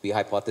we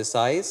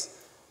hypothesize.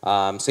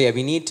 So yeah,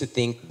 we need to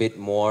think a bit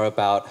more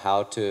about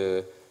how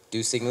to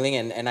do signaling,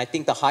 and I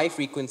think the high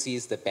frequency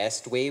is the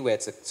best way, where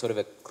it's a sort of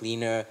a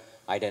cleaner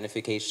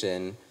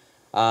identification.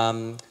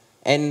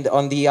 And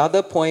on the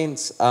other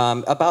points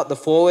about the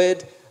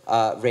forward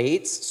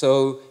rates,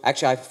 so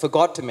actually I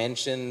forgot to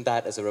mention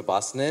that as a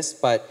robustness,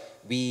 but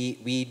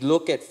we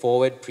look at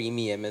forward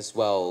premium as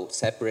well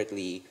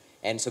separately,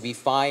 and so we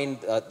find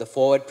the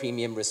forward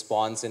premium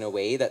responds in a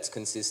way that's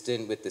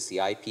consistent with the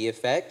CIP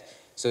effect.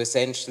 So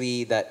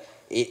essentially that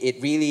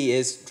it really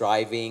is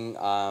driving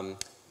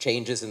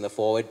changes in the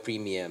forward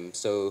premium.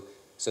 So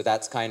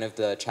that's kind of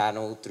the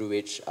channel through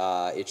which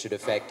it should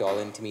affect all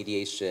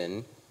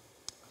intermediation.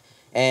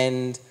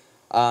 And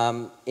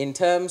in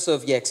terms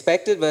of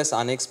expected versus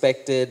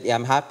unexpected,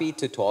 I'm happy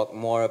to talk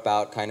more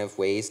about kind of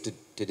ways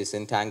to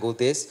disentangle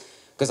this,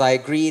 because I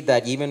agree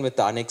that even with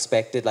the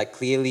unexpected, like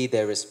clearly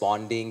they're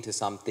responding to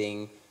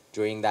something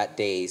during that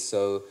day.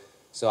 So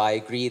I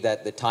agree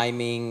that the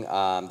timing,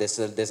 there's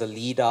a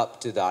lead up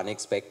to the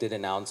unexpected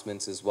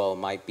announcements as well.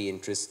 Might be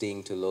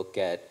interesting to look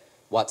at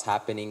what's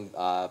happening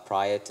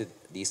prior to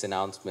these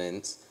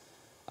announcements.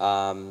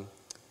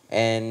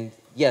 And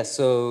yeah,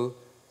 so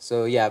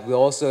yeah, we're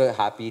also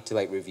happy to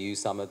like review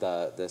some of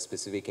the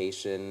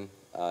specification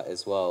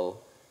as well.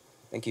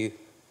 Thank you.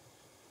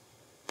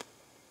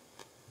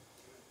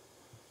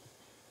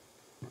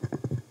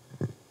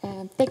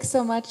 Thanks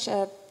so much.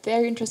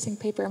 Very interesting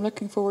paper. I'm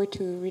looking forward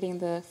to reading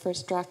the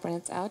first draft when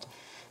it's out.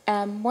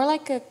 More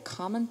like a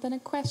comment than a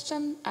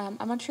question.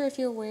 I'm not sure if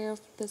you're aware of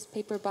this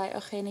paper by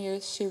Eugenio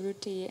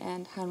Cerruti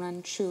and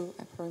Hanan Chu.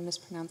 I probably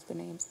mispronounced the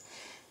names.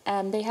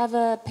 They have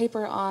a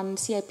paper on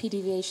CIP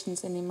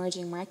deviations in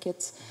emerging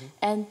markets. Mm-hmm.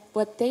 And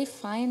what they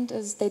find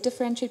is they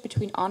differentiate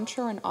between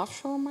onshore and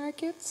offshore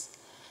markets,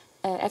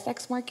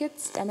 FX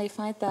markets. And they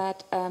find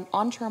that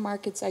onshore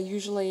markets are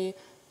usually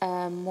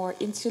more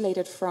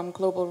insulated from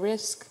global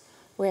risk,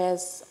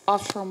 whereas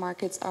offshore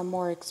markets are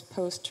more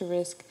exposed to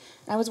risk.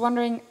 And I was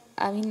wondering,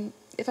 I mean,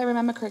 if I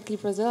remember correctly,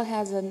 Brazil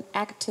has an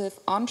active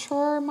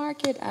onshore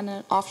market and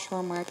an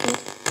offshore market.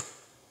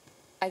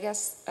 I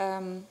guess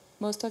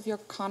most of your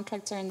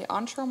contracts are in the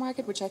onshore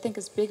market, which I think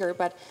is bigger,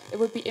 but it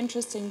would be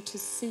interesting to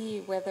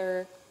see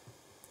whether,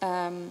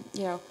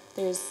 you know,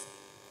 there's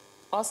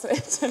also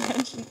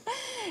intervention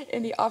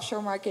in the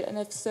offshore market, and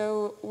if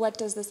so, what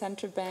does the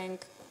central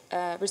bank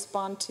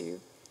respond to,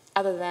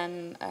 other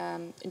than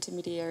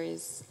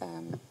intermediaries'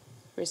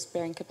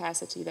 risk-bearing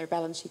capacity, their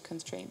balance sheet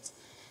constraints.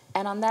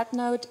 And on that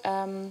note,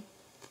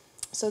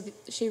 so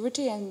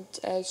Cerruti and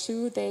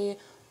Xu,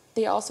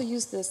 they also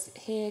use this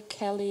He,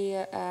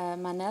 Kelly,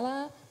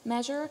 Manella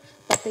measure,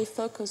 but they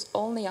focus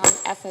only on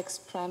FX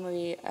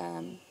primary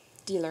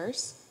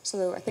dealers.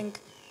 So I think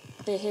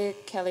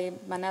Kelly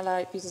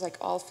Manella uses like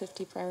all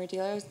 50 primary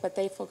dealers, but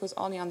they focus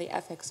only on the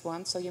FX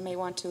one. So you may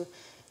want to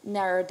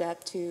narrow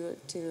that to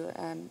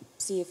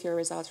see if your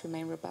results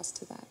remain robust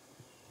to that.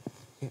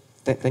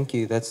 Thank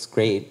you. That's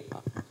great.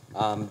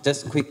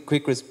 Just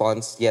quick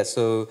response. Yeah.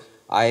 So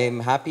I'm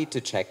happy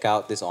to check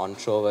out this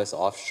onshore versus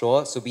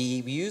offshore. So we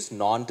use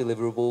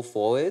non-deliverable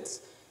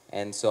forwards,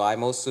 and so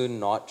I'm also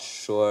not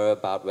sure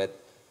about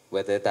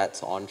whether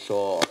that's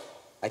onshore.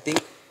 I think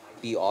it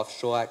might be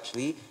offshore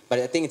actually, but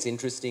I think it's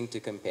interesting to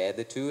compare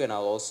the two, and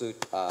I'll also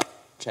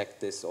check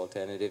this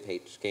alternative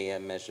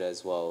HKM measure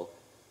as well.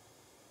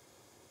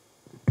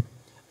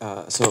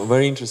 So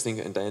very interesting,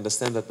 and I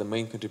understand that the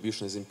main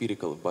contribution is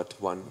empirical, but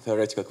one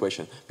theoretical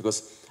question,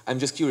 because I'm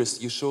just curious,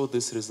 you showed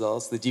these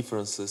results, the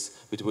differences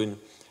between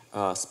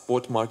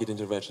spot market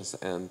interventions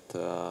and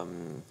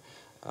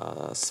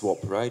swap,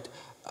 right?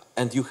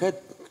 And you had,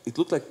 it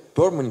looked like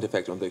permanent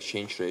effect on the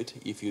exchange rate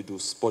if you do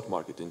spot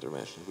market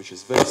intervention, which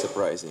is very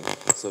surprising.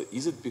 So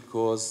is it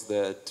because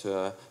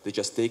that they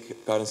just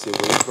take currency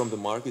away from the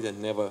market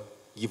and never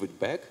give it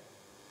back?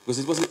 Because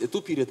it was a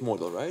two-period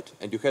model, right?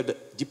 And you had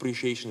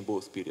depreciation in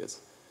both periods,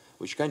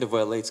 which kind of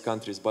violates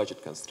countries'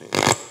 budget constraints.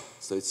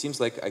 So it seems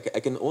like I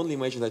can only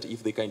imagine that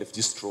if they kind of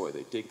destroy,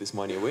 they take this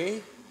money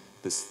away,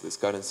 this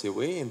currency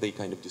away, and they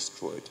kind of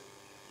destroy it.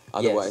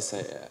 Otherwise,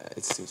 yes.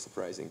 It seems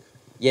surprising.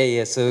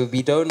 Yeah. So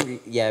we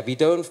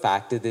don't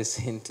factor this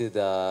into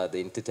the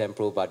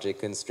intertemporal budget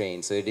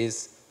constraint. So it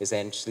is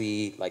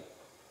essentially like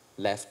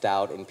left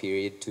out in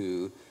period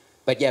 2.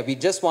 But yeah, we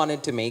just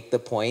wanted to make the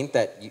point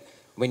that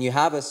when you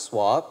have a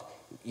swap,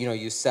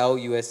 you sell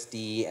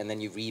USD and then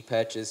you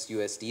repurchase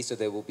USD, so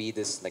there will be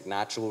this like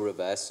natural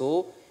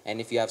reversal. And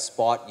if you have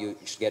spot, you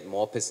should get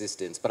more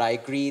persistence. But I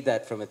agree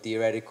that from a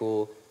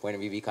theoretical point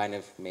of view, we kind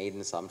of made an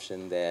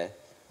assumption there.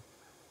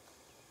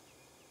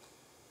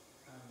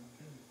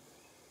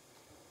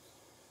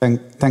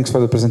 Thanks for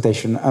the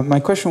presentation. My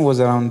question was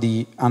around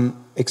the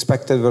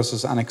unexpected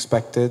versus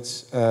unexpected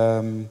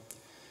kind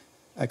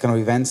of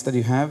events that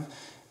you have.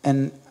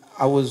 And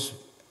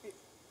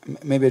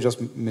maybe I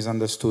just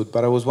misunderstood,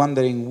 but I was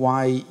wondering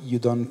why you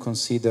don't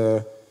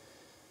consider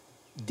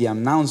the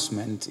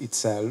announcement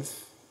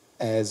itself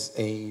as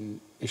a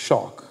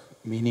shock.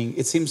 Meaning,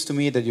 it seems to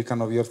me that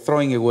you're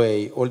throwing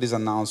away all these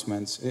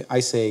announcements. I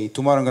say,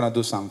 tomorrow I'm going to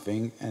do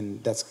something,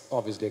 and that's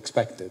obviously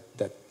expected,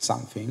 that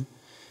something,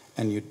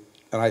 and you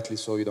rightly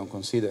so, you don't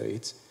consider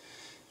it.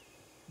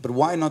 But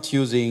why not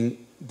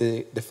using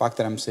the fact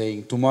that I'm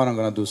saying, tomorrow I'm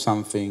going to do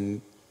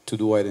something to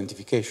do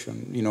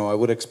identification? I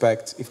would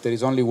expect if there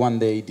is only 1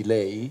 day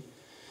delay,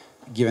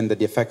 given that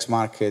the FX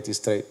market is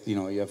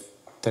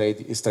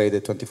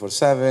traded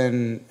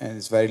 24/7 and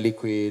it's very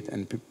liquid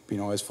and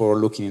it's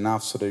forward-looking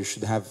enough, so that you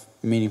should have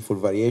meaningful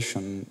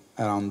variation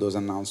around those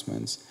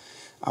announcements.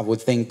 I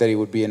would think that it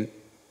would be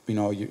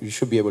you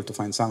should be able to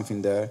find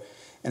something there.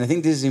 And I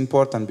think this is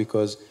important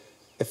because,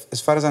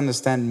 as far as I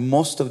understand,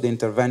 most of the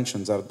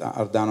interventions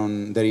are done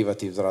on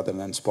derivatives rather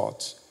than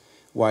spots,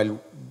 while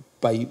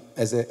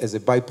as a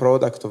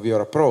byproduct of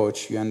your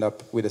approach, you end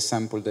up with a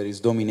sample that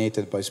is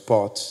dominated by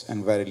spots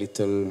and very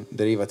little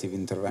derivative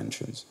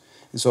interventions.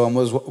 And so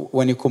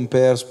when you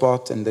compare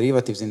spot and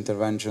derivatives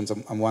interventions,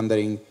 I'm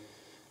wondering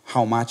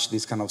how much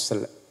this kind of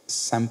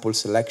sample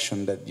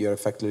selection that you're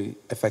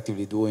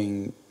effectively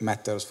doing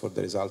matters for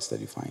the results that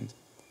you find.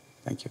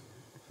 Thank you.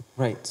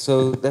 Right,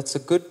 so that's a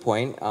good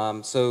point.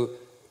 So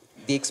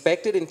the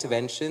expected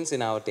interventions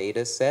in our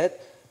data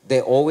set,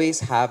 they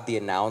always have the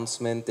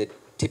announcement that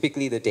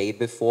typically the day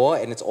before,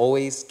 and it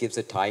always gives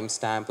a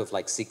timestamp of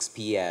like 6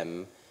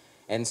 p.m.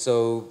 And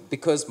so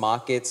because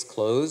markets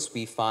close,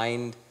 we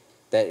find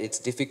that it's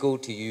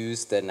difficult to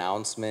use the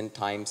announcement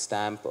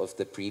timestamp of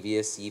the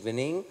previous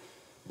evening.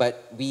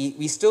 But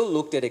we still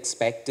looked at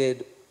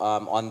expected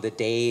on the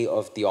day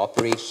of the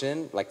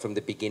operation, like from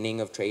the beginning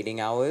of trading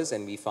hours,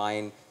 and we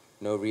find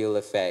no real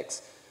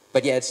effects.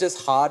 But yeah, it's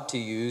just hard to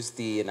use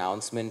the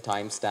announcement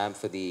timestamp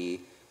for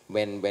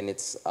when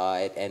it's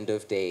at end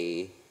of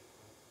day.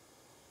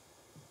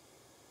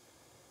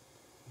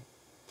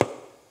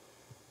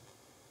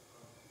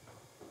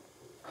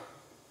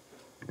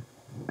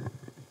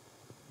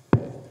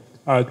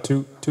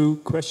 Two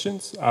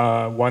questions.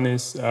 One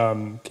is,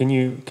 can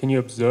you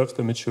observe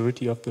the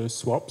maturity of the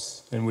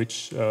swaps in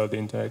which the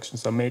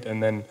interactions are made?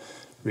 And then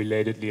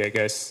relatedly, I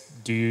guess,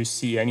 do you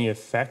see any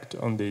effect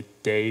on the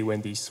day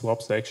when these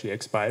swaps are actually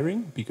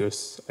expiring?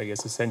 Because I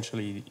guess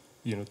essentially,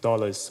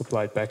 dollar is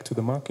supplied back to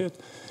the market.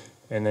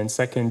 And then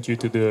second, due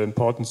to the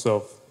importance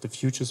of the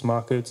futures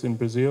markets in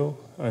Brazil,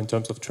 in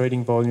terms of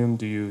trading volume,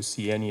 do you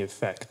see any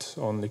effect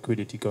on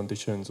liquidity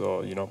conditions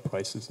or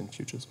prices in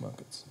futures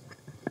markets?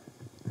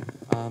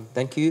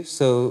 Thank you.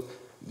 So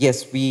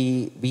yes,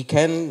 we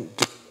can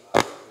do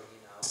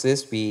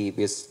analysis.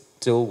 We're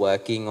still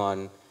working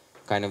on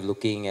kind of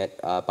looking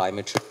at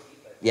biometric.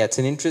 Yeah, it's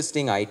an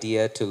interesting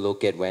idea to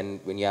look at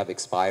when you have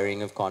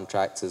expiring of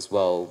contracts as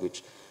well,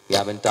 which we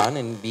haven't done.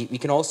 And we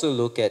can also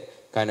look at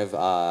kind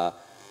of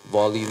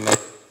volume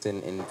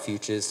in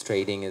futures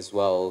trading as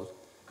well.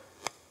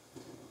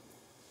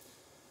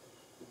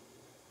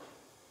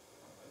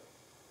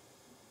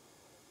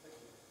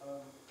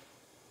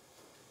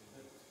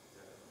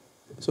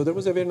 So there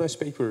was a very nice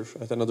paper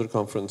at another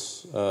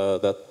conference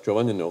that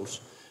Giovanni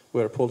knows,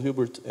 where Paul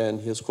Hubert and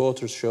his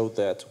co-authors showed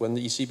that when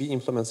the ECB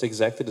implements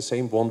exactly the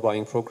same bond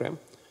buying program,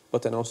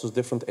 but announces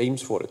different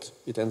aims for it,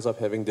 it ends up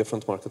having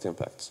different market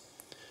impacts.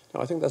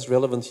 Now, I think that's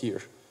relevant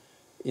here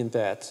in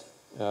that,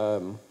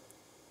 when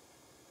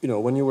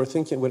you were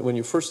thinking, when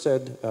you first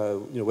said,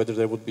 whether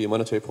there would be a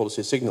monetary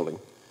policy signaling,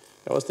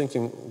 I was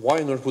thinking,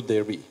 why on earth would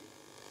there be,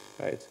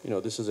 right?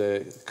 This is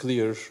a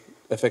clear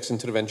FX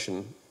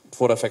intervention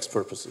for FX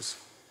purposes.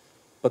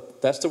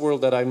 But that's the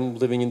world that I'm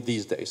living in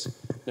these days.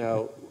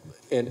 Now,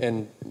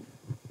 and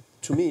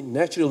to me,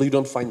 naturally, you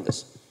don't find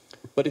this.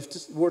 But if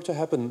this were to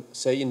happen,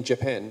 say, in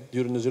Japan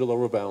during the zero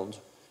lower bound,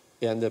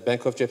 and the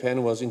Bank of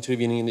Japan was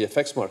intervening in the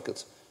FX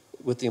market,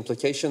 with the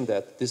implication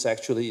that this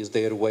actually is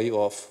their way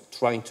of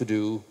trying to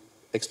do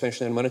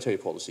expansionary monetary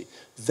policy,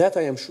 that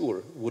I am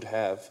sure would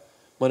have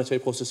monetary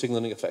policy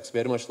signaling effects,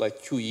 very much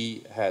like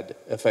QE had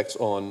effects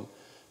on,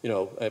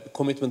 a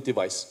commitment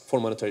device for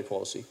monetary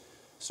policy.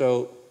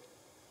 So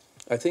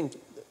I think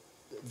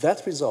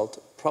that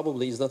result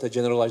probably is not a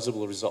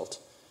generalizable result,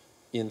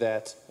 in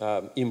that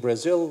in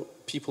Brazil,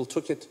 people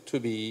took it to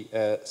be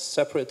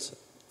separate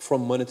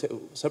from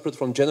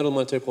general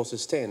monetary policy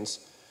stance,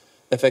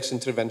 FX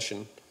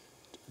intervention,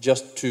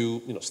 just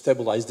to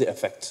stabilize the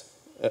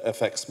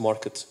FX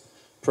market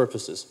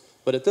purposes.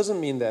 But it doesn't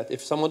mean that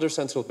if some other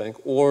central bank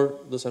or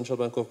the Central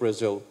Bank of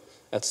Brazil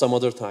at some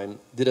other time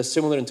did a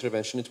similar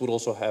intervention, it would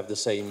also have the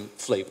same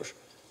flavor.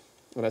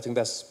 And I think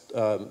that's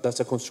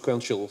a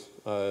consequential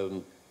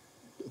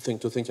thing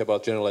to think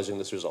about generalizing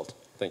this result.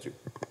 Thank you.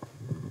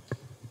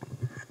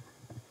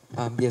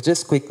 Yeah,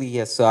 just quickly,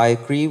 yes. So I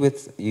agree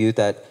with you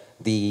that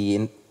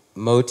the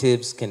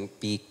motives can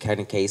be kind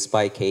of case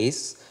by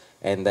case,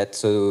 and that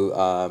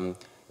so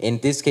in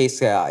this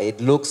case,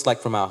 it looks like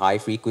from our high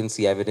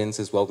frequency evidence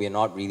as well, we are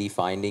not really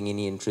finding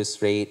any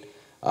interest rate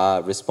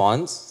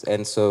response,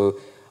 and so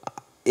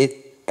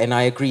and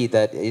I agree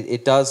that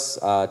it does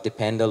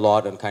depend a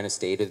lot on kind of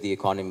state of the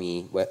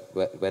economy,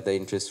 whether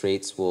interest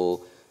rates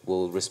will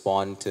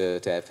respond to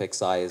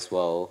FXI as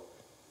well.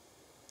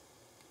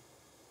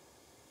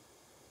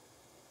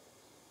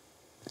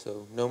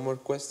 So no more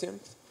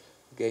questions?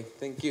 Okay,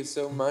 thank you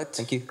so much.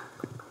 Thank you.